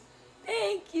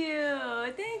 thank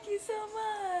you so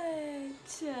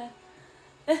much.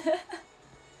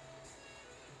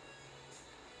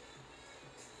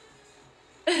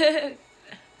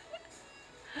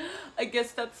 I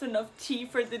guess that's enough tea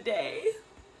for the day.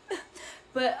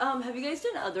 But have you guys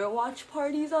done other watch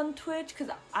parties on Twitch? Because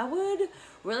I would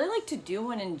really like to do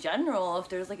one in general. If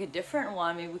there's like a different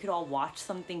one, maybe we could all watch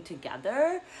something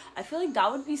together. I feel like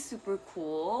that would be super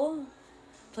cool.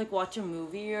 To like watch a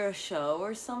movie or a show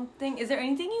or something. Is there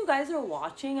anything you guys are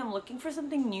watching? I'm looking for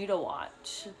something new to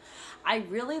watch. I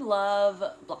really love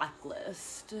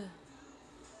Blacklist.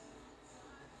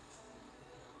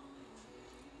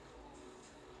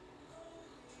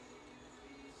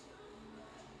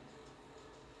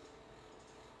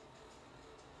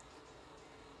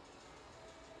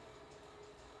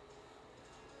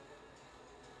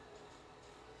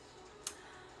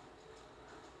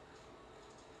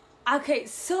 Okay,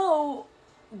 so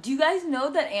do you guys know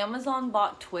that Amazon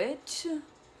bought Twitch?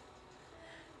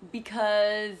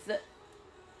 Because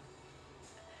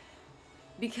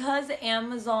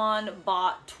Amazon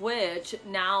bought Twitch,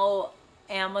 now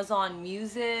Amazon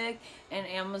Music and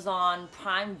Amazon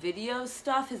Prime Video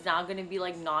stuff is now going to be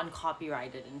like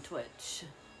non-copyrighted in Twitch.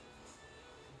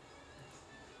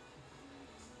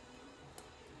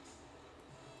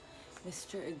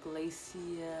 Mr.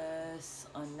 Iglesias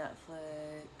on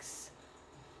Netflix.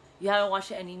 You haven't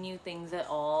watched any new things at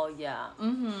all? Yeah.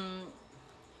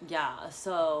 Yeah,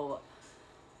 so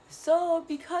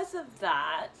because of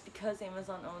that, because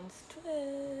Amazon owns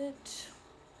Twitch.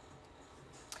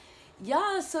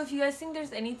 Yeah, so if you guys think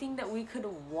there's anything that we could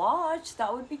watch,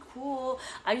 that would be cool.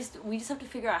 We just have to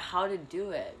figure out how to do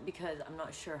it because I'm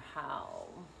not sure how.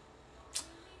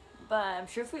 But I'm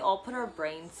sure if we all put our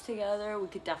brains together, we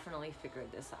could definitely figure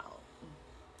this out.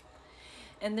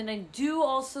 And then I do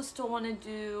also still want to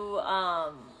do,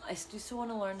 I do still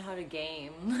want to learn how to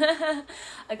game.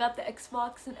 I got the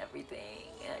Xbox and everything,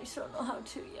 and I just don't know how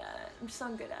to yet. I'm just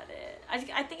not good at it. I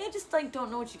think I just like don't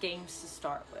know which games to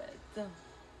start with.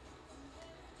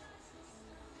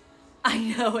 I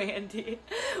know, Andy.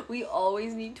 We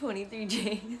always need 23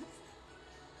 J's.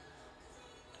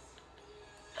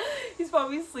 He's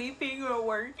probably sleeping or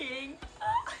working.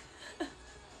 Ah!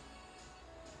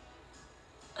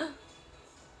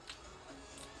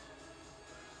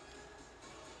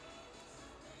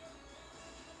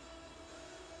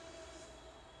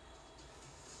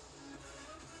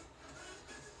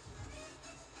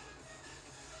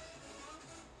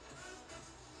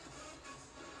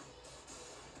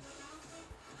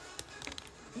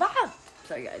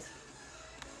 Sorry, guys.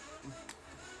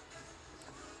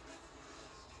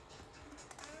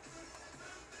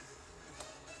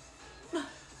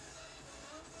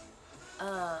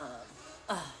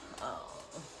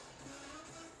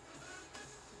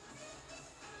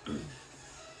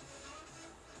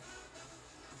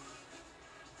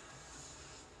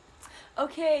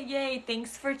 Okay, yay,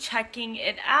 thanks for checking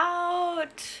it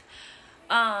out.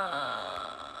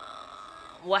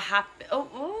 What happened?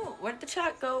 Oh, where'd the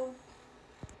chat go?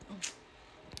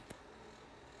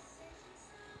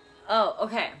 Oh,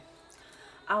 okay.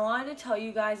 I wanted to tell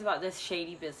you guys about this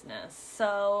shady business.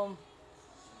 So,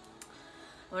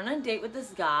 I went on a date with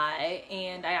this guy,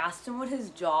 and I asked him what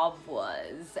his job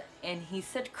was, and he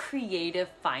said creative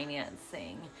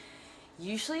financing.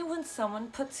 Usually when someone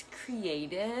puts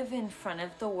creative in front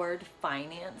of the word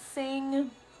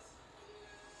financing,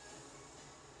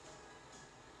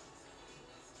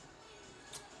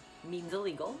 means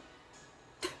illegal.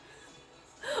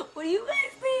 What do you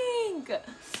guys think?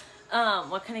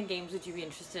 What kind of games would you be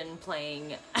interested in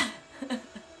playing?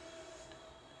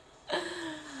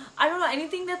 I don't know,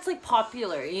 anything that's like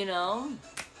popular, you know?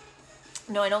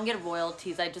 No, I don't get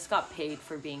royalties. I just got paid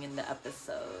for being in the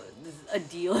episode. This is a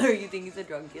dealer. You think he's a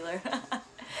drug dealer?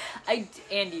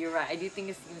 Andy, you're right. I do think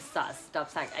it seems sus.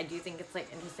 I do think it's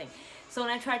like interesting. So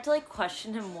when I tried to like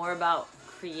question him more about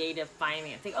creative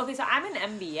financing. Okay, so I'm an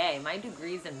MBA. My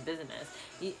degree's in business.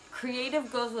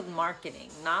 Creative goes with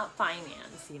marketing, not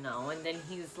finance, you know? And then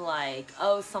he's like,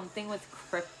 oh, something with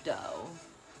crypto.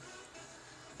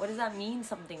 What does that mean,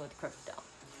 something with crypto?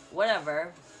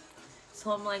 Whatever.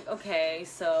 So I'm like, okay,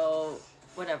 so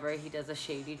whatever, he does a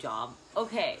shady job.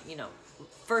 Okay, you know,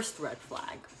 first red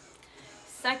flag.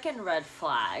 Second red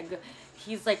flag,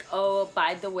 he's like, oh,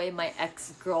 by the way, my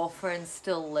ex-girlfriend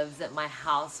still lives at my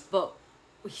house, but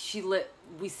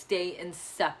we stay in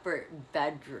separate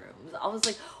bedrooms. I was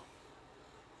like,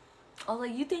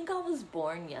 you think I was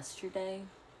born yesterday?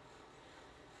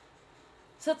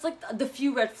 So it's like the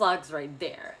few red flags right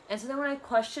there. And so then when I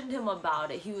questioned him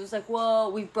about it, he was like,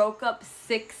 well, we broke up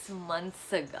 6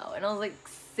 months ago. And I was like,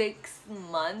 6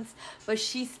 months? But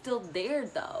she's still there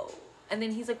though. And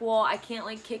then he's like, well, I can't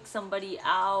like kick somebody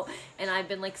out. And I've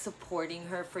been like supporting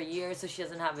her for years so she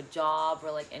doesn't have a job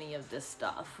or like any of this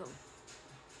stuff.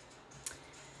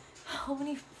 How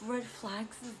many red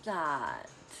flags is that?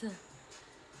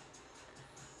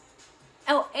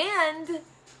 Oh, and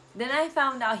then I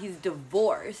found out he's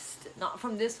divorced. Not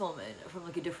from this woman, from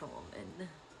like a different woman.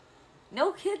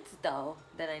 No kids though,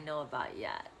 that I know about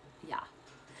yet. Yeah.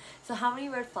 So how many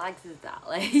red flags is that?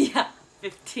 Like, yeah,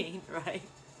 15, right?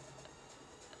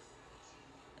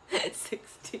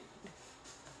 16.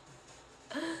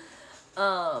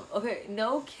 Okay,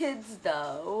 no kids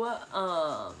though.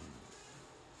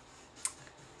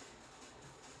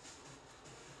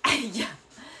 Yeah.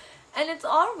 And it's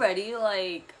already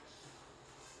like,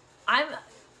 I'm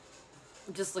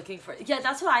just looking for, yeah,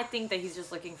 that's what I think, that he's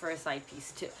just looking for a side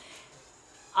piece too.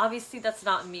 Obviously that's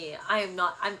not me. I'm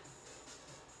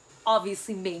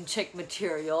obviously main chick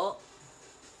material.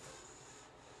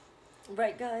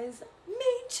 Right, guys?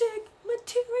 Main chick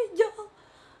material.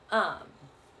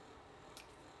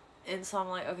 And so I'm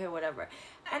like, okay, whatever.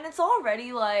 And it's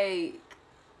already like,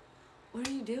 what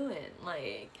are you doing?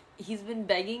 Like, he's been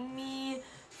begging me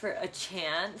for a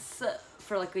chance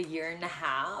for like a year and a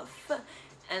half,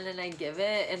 and then I give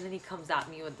it, and then he comes at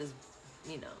me with this,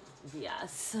 you know,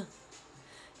 BS.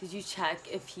 Did you check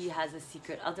if he has a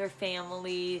secret other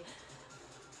family?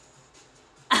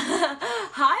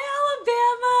 Hi,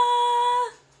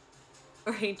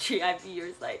 Alabama! Raintree, I be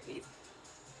your side piece.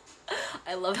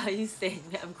 I love how you say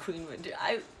I'm Queen Winter.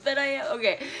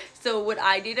 Okay, so would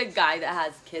I date a guy that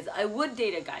has kids? I would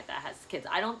date a guy that has kids.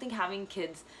 I don't think having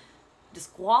kids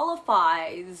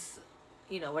disqualifies,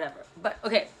 you know, whatever. But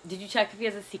okay, did you check if he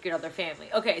has a secret other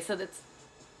family? Okay, so it's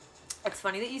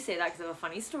funny that you say that, because I have a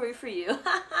funny story for you.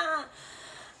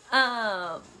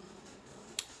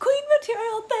 Queen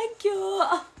material, thank you.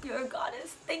 Oh, you're a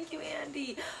goddess. Thank you,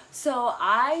 Andy. So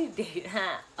I date,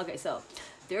 okay, so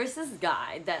there's this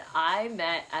guy that I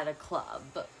met at a club,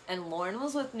 and Lauren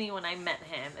was with me when I met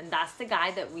him, and that's the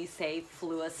guy that we say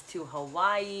flew us to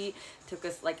Hawaii, took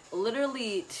us like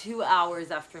literally 2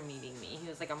 hours after meeting me. He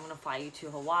was like, I'm gonna fly you to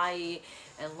Hawaii,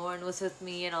 and Lauren was with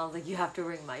me, and I was like, you have to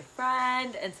bring my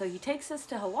friend. And so he takes us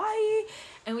to Hawaii,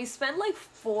 and we spent like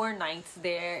 4 nights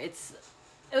there. It's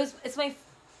my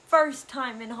first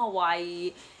time in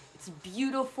Hawaii. It's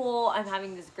beautiful. I'm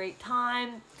having this great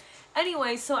time.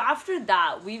 Anyway, so after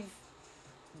that, we've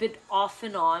been off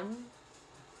and on,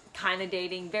 kind of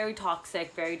dating, very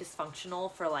toxic, very dysfunctional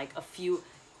for like a few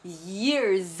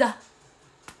years.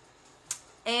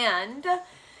 And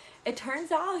it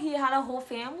turns out he had a whole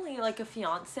family, like a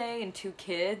fiance and 2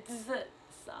 kids.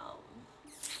 So,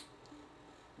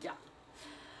 yeah.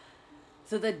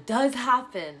 So that does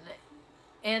happen.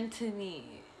 And to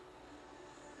me,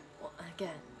 well,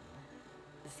 again,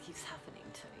 this keeps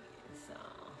happening to me. So,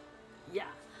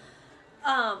 yeah.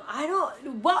 I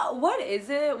don't, what is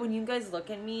it when you guys look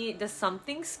at me? Does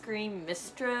something scream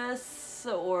mistress,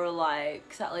 or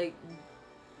like,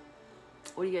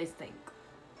 what do you guys think?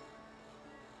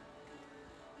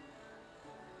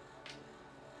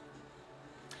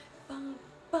 Bum,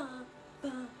 bum,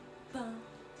 bum, bum,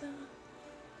 bum.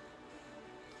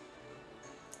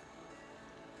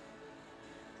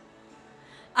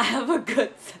 I have a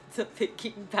good sense of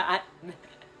picking Batman.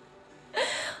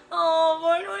 Oh,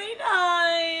 420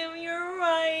 time. You're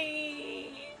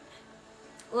right.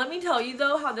 Let me tell you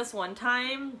though how this one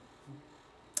time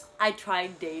I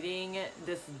tried dating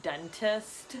this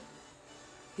dentist.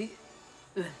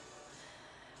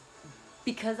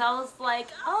 Because I was like,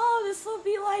 oh, this will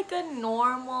be like a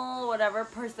normal whatever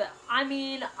person. I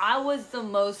mean, I was the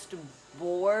most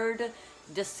bored,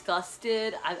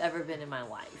 disgusted I've ever been in my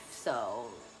life. So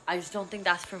I just don't think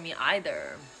that's for me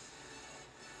either.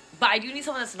 But I do need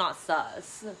someone that's not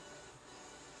sus.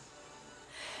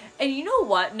 And you know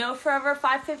what? No Forever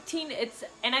 515,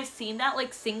 and I've seen that,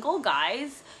 like, single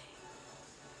guys,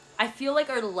 I feel like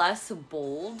are less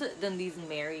bold than these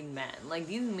married men. Like,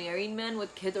 these married men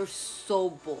with kids are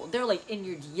so bold. They're, like, in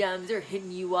your DMs. They're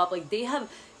hitting you up. Like, they have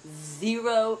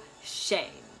zero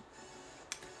shame.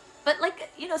 But, like,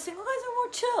 you know, single guys are more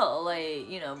chill. Like,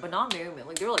 you know, but not married men.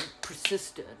 Like, they're, like,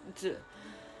 persistent.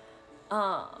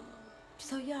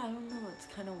 So, yeah, I don't know. It's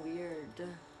kind of weird.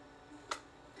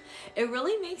 It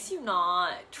really makes you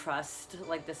not trust,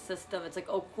 like, the system. It's like,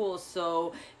 oh, cool,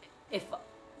 so if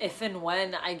and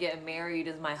when I get married,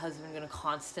 is my husband gonna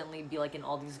constantly be, like, in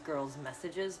all these girls'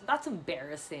 messages? That's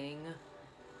embarrassing.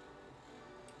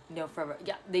 No Forever.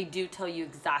 Yeah, they do tell you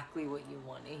exactly what you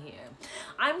want to hear.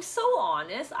 I'm so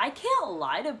honest. I can't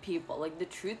lie to people. Like, the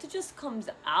truth just comes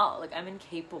out. Like, I'm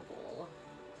incapable.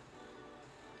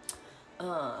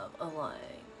 I'm like,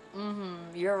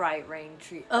 you're right, Rain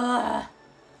Tree. Ugh.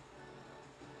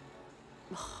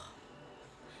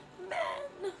 Men.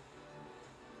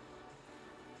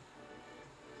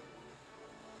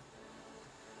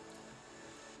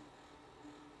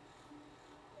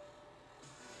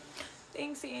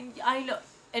 Thanks, Andy. I know.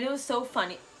 And it was so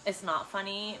funny. It's not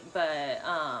funny, but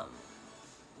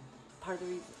part of the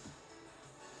reason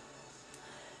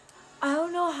I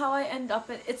don't know how I end up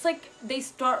in, it's like they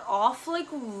start off like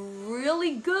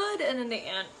really good and then they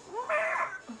end.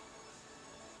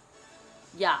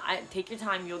 Yeah, take your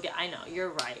time, you'll get, I know, you're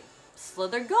right.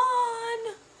 Slither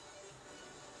gone.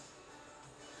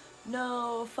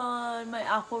 No fun, my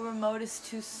Apple remote is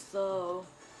too slow.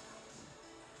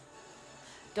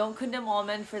 Don't condemn all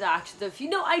men for the actions of, you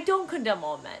know, I don't condemn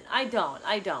all men. I don't.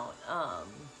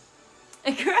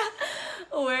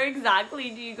 Where exactly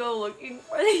do you go looking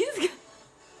for these guys?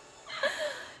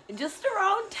 Just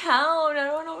around town. I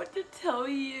don't know what to tell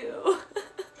you.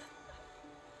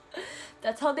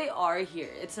 That's how they are here.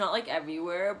 It's not like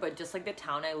everywhere, but just like the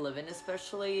town I live in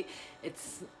especially,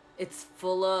 it's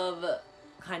full of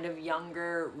kind of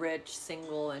younger, rich,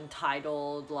 single,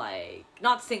 entitled, like,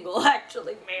 not single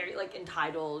actually, married, like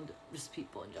entitled, just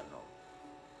people in general.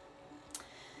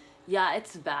 Yeah,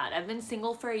 it's bad. I've been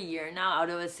single for a year now out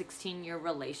of a 16-year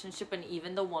relationship, and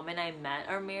even the women I met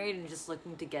are married and just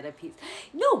looking to get a piece.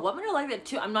 No, women are like that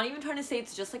too. I'm not even trying to say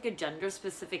it's just like a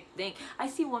gender-specific thing. I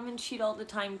see women cheat all the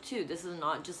time too. This is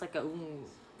not just like a,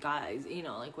 guys, you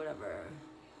know, like whatever.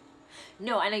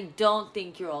 No, and I don't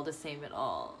think you're all the same at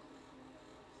all.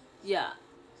 Yeah.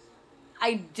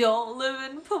 I don't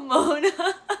live in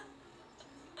Pomona.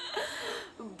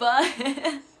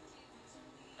 But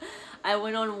I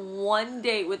went on one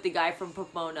date with the guy from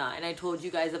Pomona, and I told you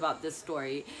guys about this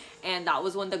story, and that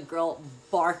was when the girl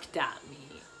barked at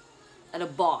me at a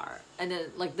bar, and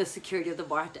then like the security of the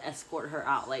bar had to escort her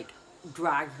out, like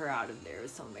drag her out of there. It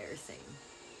was so embarrassing.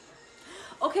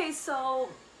 Okay, so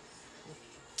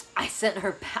I sent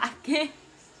her packing.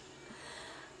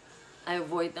 I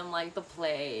avoid them like the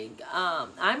plague.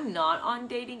 I'm not on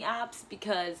dating apps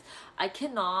because I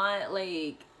cannot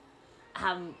like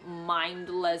have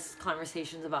mindless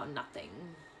conversations about nothing.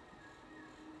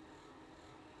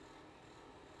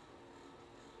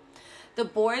 The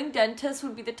boring dentist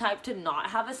would be the type to not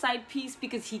have a side piece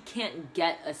because he can't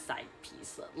get a side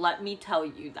piece. Let me tell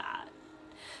you that.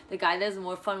 The guy that has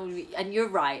more fun would be, and you're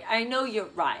right. I know you're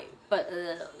right, but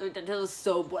the dentist was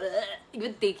so bored.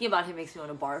 Even thinking about him makes me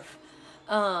want to barf.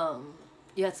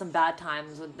 You had some bad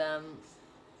times with them.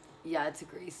 Yeah, it's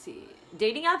greasy.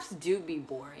 Dating apps do be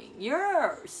boring. You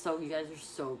guys are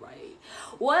so right.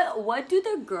 What do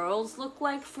the girls look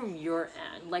like from your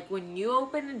end? Like when you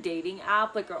open a dating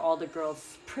app, like are all the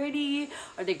girls pretty?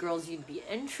 Are they girls you'd be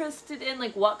interested in?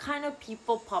 Like what kind of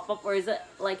people pop up? Or is it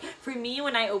like, for me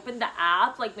when I open the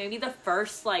app, like maybe the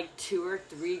first like 2 or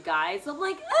 3 guys, I'm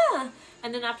like,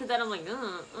 and then after that I'm like,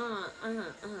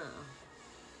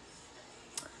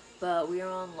 But we are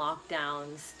on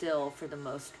lockdown still for the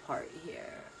most part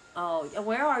here. Oh,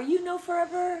 where are you? No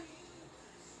Forever?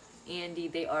 Andy,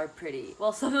 they are pretty.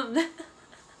 Well, some of them.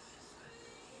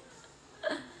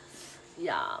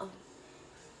 Yeah.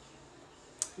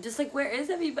 Just like, where is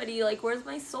everybody? Like, where's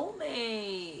my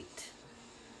soulmate?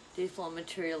 They feel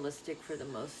materialistic for the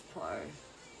most part.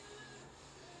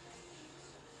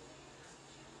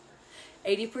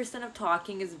 80% of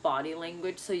talking is body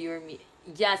language, so you're me.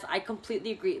 Yes, I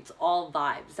completely agree. It's all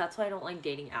vibes. That's why I don't like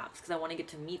dating apps, because I want to get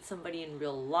to meet somebody in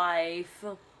real life.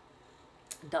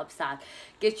 Dub sad.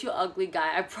 Get you ugly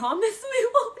guy. I promise we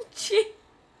won't cheat.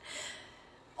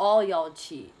 All y'all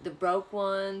cheat. The broke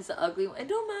ones, the ugly ones. It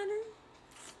don't matter.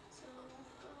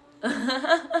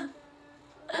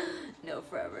 No,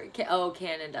 forever. Oh,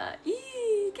 Canada.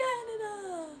 Eee,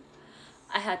 Canada.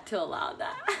 I had to allow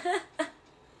that.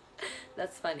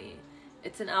 That's funny.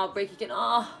 It's an outbreak. You can.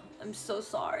 Oh, I'm so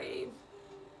sorry.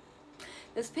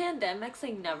 This pandemic's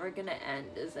like never gonna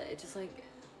end, is it? It's just like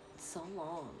so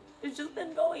long. It's just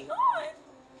been going on.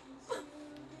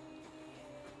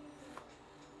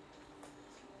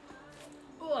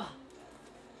 Ugh.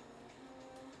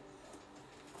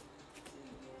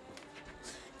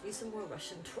 Need some more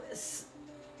Russian twists.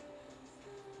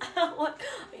 I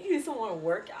need some more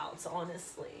workouts,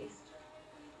 honestly.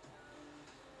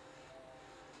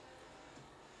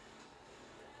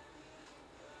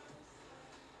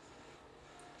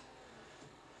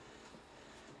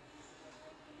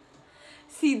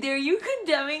 See, there you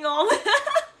condemning all.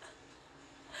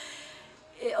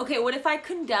 Okay, what if I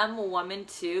condemn a woman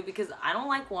too? Because I don't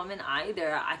like women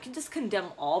either. I can just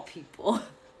condemn all people.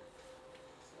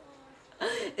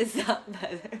 Is that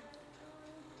better?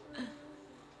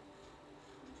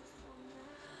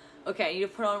 Okay, I need to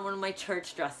put on one of my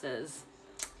church dresses.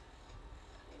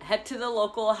 Head to the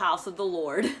local house of the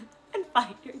Lord and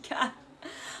find your cat.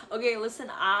 Okay,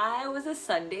 listen, I was a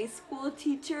Sunday school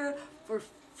teacher for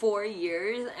 4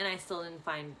 years and I still didn't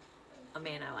find a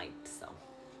man I liked, so.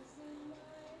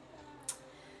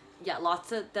 Yeah,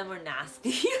 lots of them are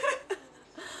nasty.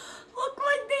 Look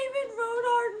like David rode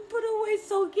hard and put away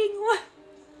soaking wet.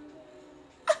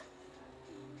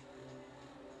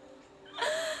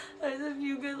 There's a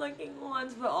few good looking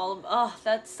ones, but all of, oh,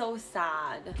 that's so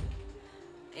sad.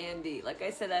 Andy, like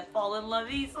I said, I fall in love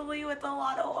easily with a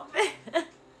lot of women.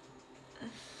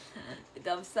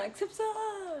 Dumb sex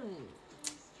on.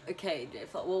 Okay,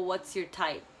 well, what's your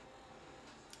type?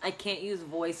 I can't use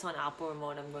voice on Apple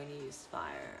Remote. I'm going to use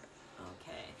Fire.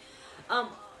 Okay.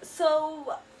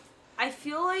 So I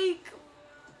feel like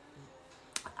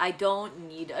I don't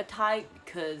need a type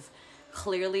because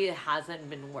clearly it hasn't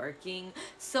been working.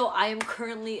 So I am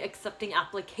currently accepting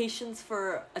applications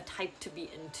for a type to be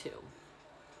into.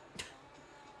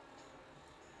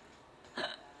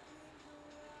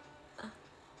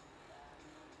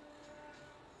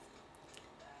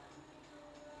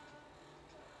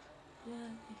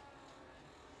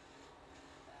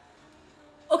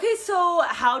 Okay, so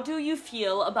how do you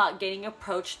feel about getting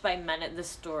approached by men at the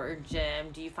store or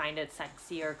gym? Do you find it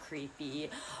sexy or creepy?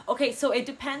 Okay, so it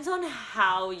depends on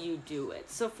how you do it.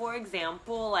 So for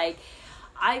example, like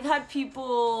I've had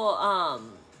people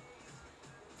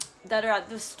that are at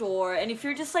the store, and if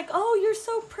you're just like, oh, you're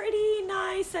so pretty,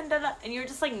 nice, and and you're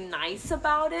just like nice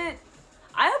about it,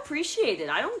 I appreciate it.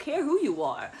 I don't care who you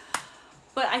are.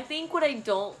 But I think what I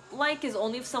don't like is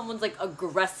only if someone's like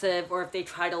aggressive or if they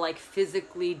try to like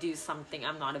physically do something.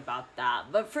 I'm not about that.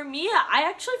 But for me, I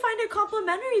actually find it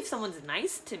complimentary if someone's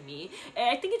nice to me.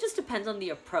 I think it just depends on the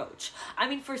approach. I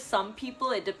mean, for some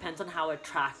people, it depends on how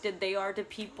attracted they are to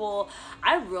people.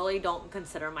 I really don't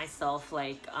consider myself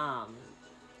like,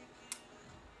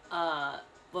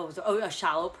 a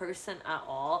shallow person at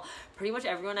all. Pretty much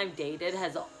everyone I've dated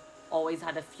has always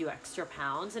had a few extra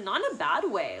pounds, and not in a bad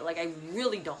way. Like, I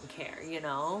really don't care, you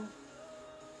know?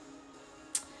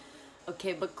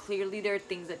 Okay, but clearly there are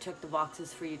things that check the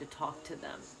boxes for you to talk to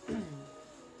them.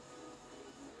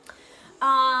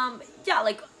 Yeah,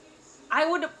 like, I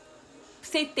would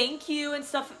say thank you and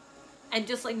stuff and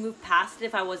just, like, move past it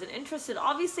if I wasn't interested.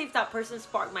 Obviously, if that person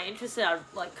sparked my interest, I'd,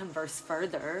 like, converse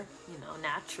further, you know,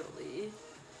 naturally.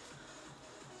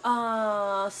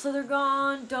 So they're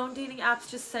gone. Don't dating apps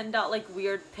just send out like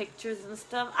weird pictures and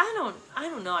stuff? I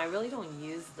don't know. I really don't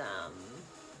use them.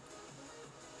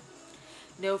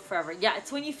 No, forever. Yeah,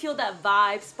 it's when you feel that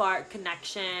vibe, spark,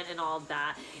 connection, and all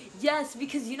that. Yes,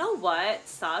 because you know what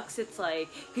sucks? It's like,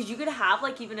 because you could have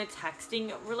like even a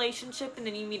texting relationship and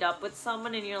then you meet up with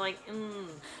someone and you're like,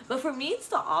 But for me, it's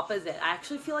the opposite. I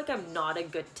actually feel like I'm not a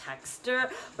good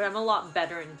texter, but I'm a lot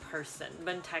better in person.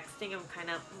 But in texting, I'm kind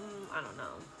of, I don't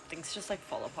know. Things just like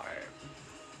fall apart.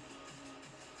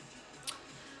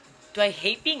 Do I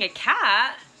hate being a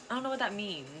cat? I don't know what that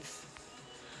means.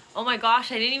 Oh my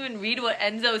gosh, I didn't even read what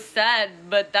Enzo said,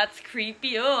 but that's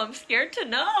creepy. Oh, I'm scared to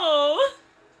know.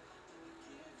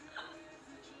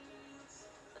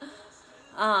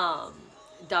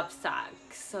 Dubsack.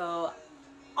 So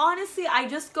honestly, I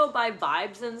just go by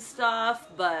vibes and stuff,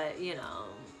 but you know,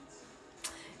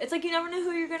 it's like you never know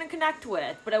who you're gonna connect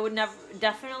with. But I would never,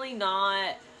 definitely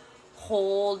not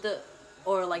hold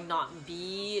or like not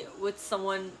be with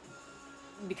someone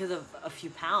because of a few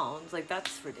pounds. Like,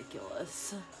 that's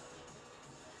ridiculous.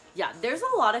 Yeah, there's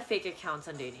a lot of fake accounts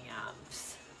on dating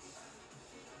apps.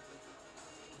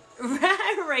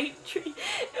 Right, Tree.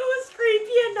 It was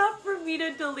creepy enough for me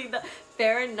to delete that.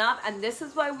 Fair enough. And this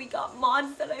is why we got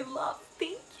mods that I love.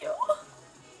 Thank you.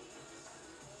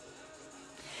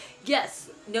 Yes.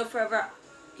 No forever.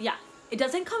 Yeah. It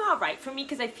doesn't come out right for me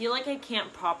because I feel like I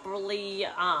can't properly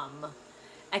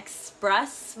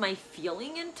express my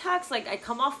feeling in text. Like, I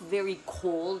come off very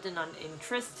cold and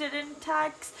uninterested in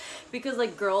text because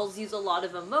like girls use a lot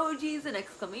of emojis and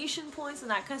exclamation points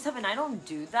and that kind of stuff, and I don't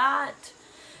do that.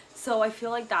 So I feel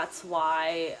like that's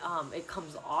why it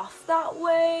comes off that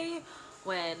way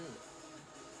when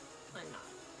I'm not,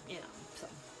 you know, so.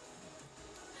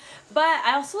 But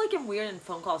I also like am weird in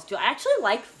phone calls too. I actually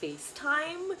like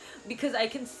FaceTime because I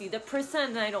can see the person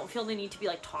and I don't feel the need to be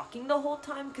like talking the whole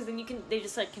time, because then they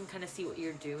just like can kind of see what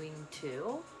you're doing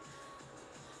too.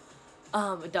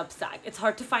 Dubsack. It's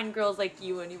hard to find girls like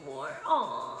you anymore.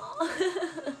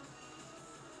 Aww.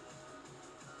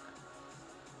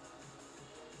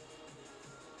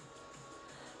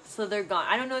 So they're gone.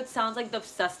 I don't know, it sounds like the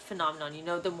obsessed phenomenon. You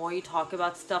know, the more you talk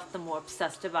about stuff, the more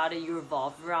obsessed about it you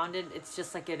revolve around it. It's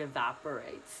just like it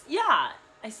evaporates. Yeah,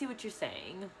 I see what you're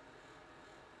saying.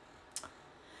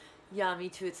 Yeah, me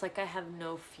too. It's like I have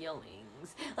no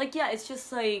feelings. Like, yeah, it's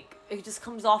just like, it just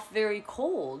comes off very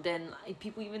cold. And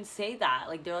people even say that.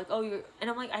 Like, they're like, oh, you're... And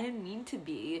I'm like, I didn't mean to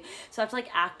be. So I have to, like,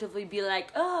 actively be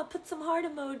like, oh, put some heart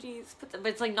emojis. But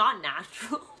it's, like, not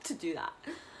natural to do that.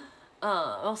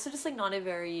 Also just like not a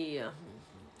very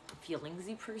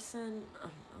feelingsy person. I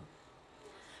don't know.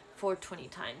 420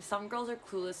 times. Some girls are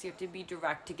clueless. You have to be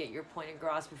direct to get your point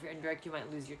across. If you're indirect, you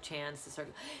might lose your chance to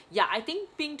start. Yeah, I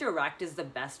think being direct is the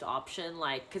best option.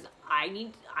 Like, cause I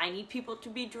need people to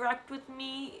be direct with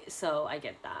me, so I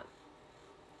get that.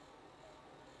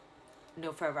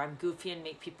 No, forever. I'm goofy and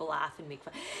make people laugh and make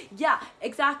fun. Yeah,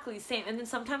 exactly, same. And then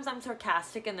sometimes I'm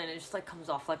sarcastic and then it just like comes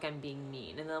off like I'm being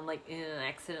mean, and then I'm like, I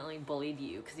accidentally bullied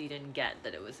you because you didn't get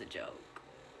that it was a joke.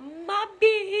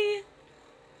 Mabby.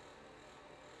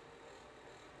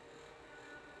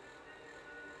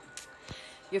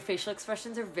 Your facial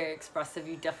expressions are very expressive.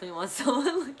 You definitely want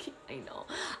someone looking. I know.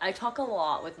 I talk a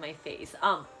lot with my face.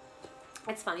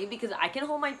 It's funny because I can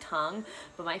hold my tongue,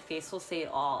 but my face will say it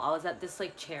all. I was at this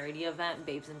like charity event,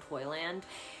 Babes in Toyland,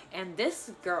 and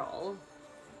this girl,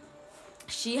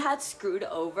 she had screwed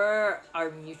over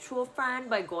our mutual friend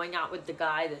by going out with the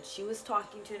guy that she was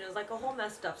talking to, and it was like a whole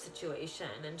messed up situation.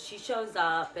 And she shows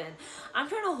up and I'm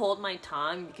trying to hold my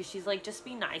tongue because she's like, just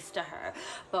be nice to her,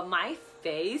 but my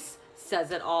face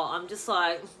says it all. I'm just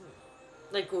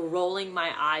like rolling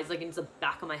my eyes like into the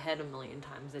back of my head a million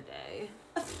times a day.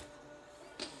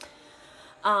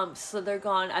 So they're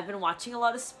gone. I've been watching a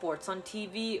lot of sports on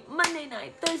TV. Monday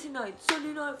night, Thursday night,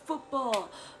 Sunday night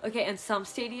football. Okay, and some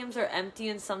stadiums are empty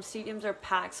and some stadiums are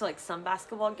packed. So like some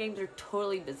basketball games are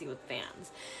totally busy with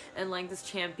fans. And like this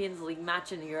Champions League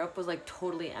match in Europe was like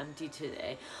totally empty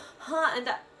today. Huh,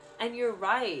 and you're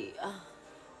right.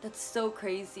 That's so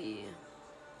crazy.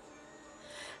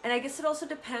 And I guess it also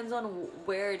depends on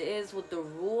where it is, what the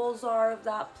rules are of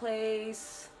that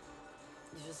place.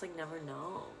 You just like never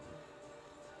know.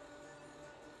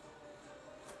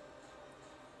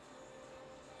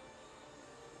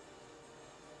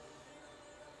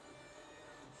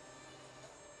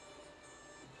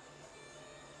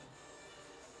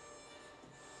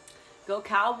 Go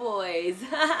Cowboys!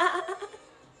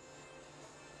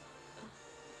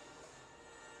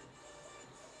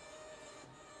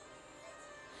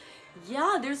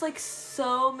 Yeah, there's like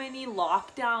so many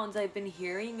lockdowns I've been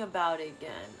hearing about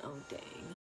again. Oh,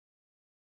 dang.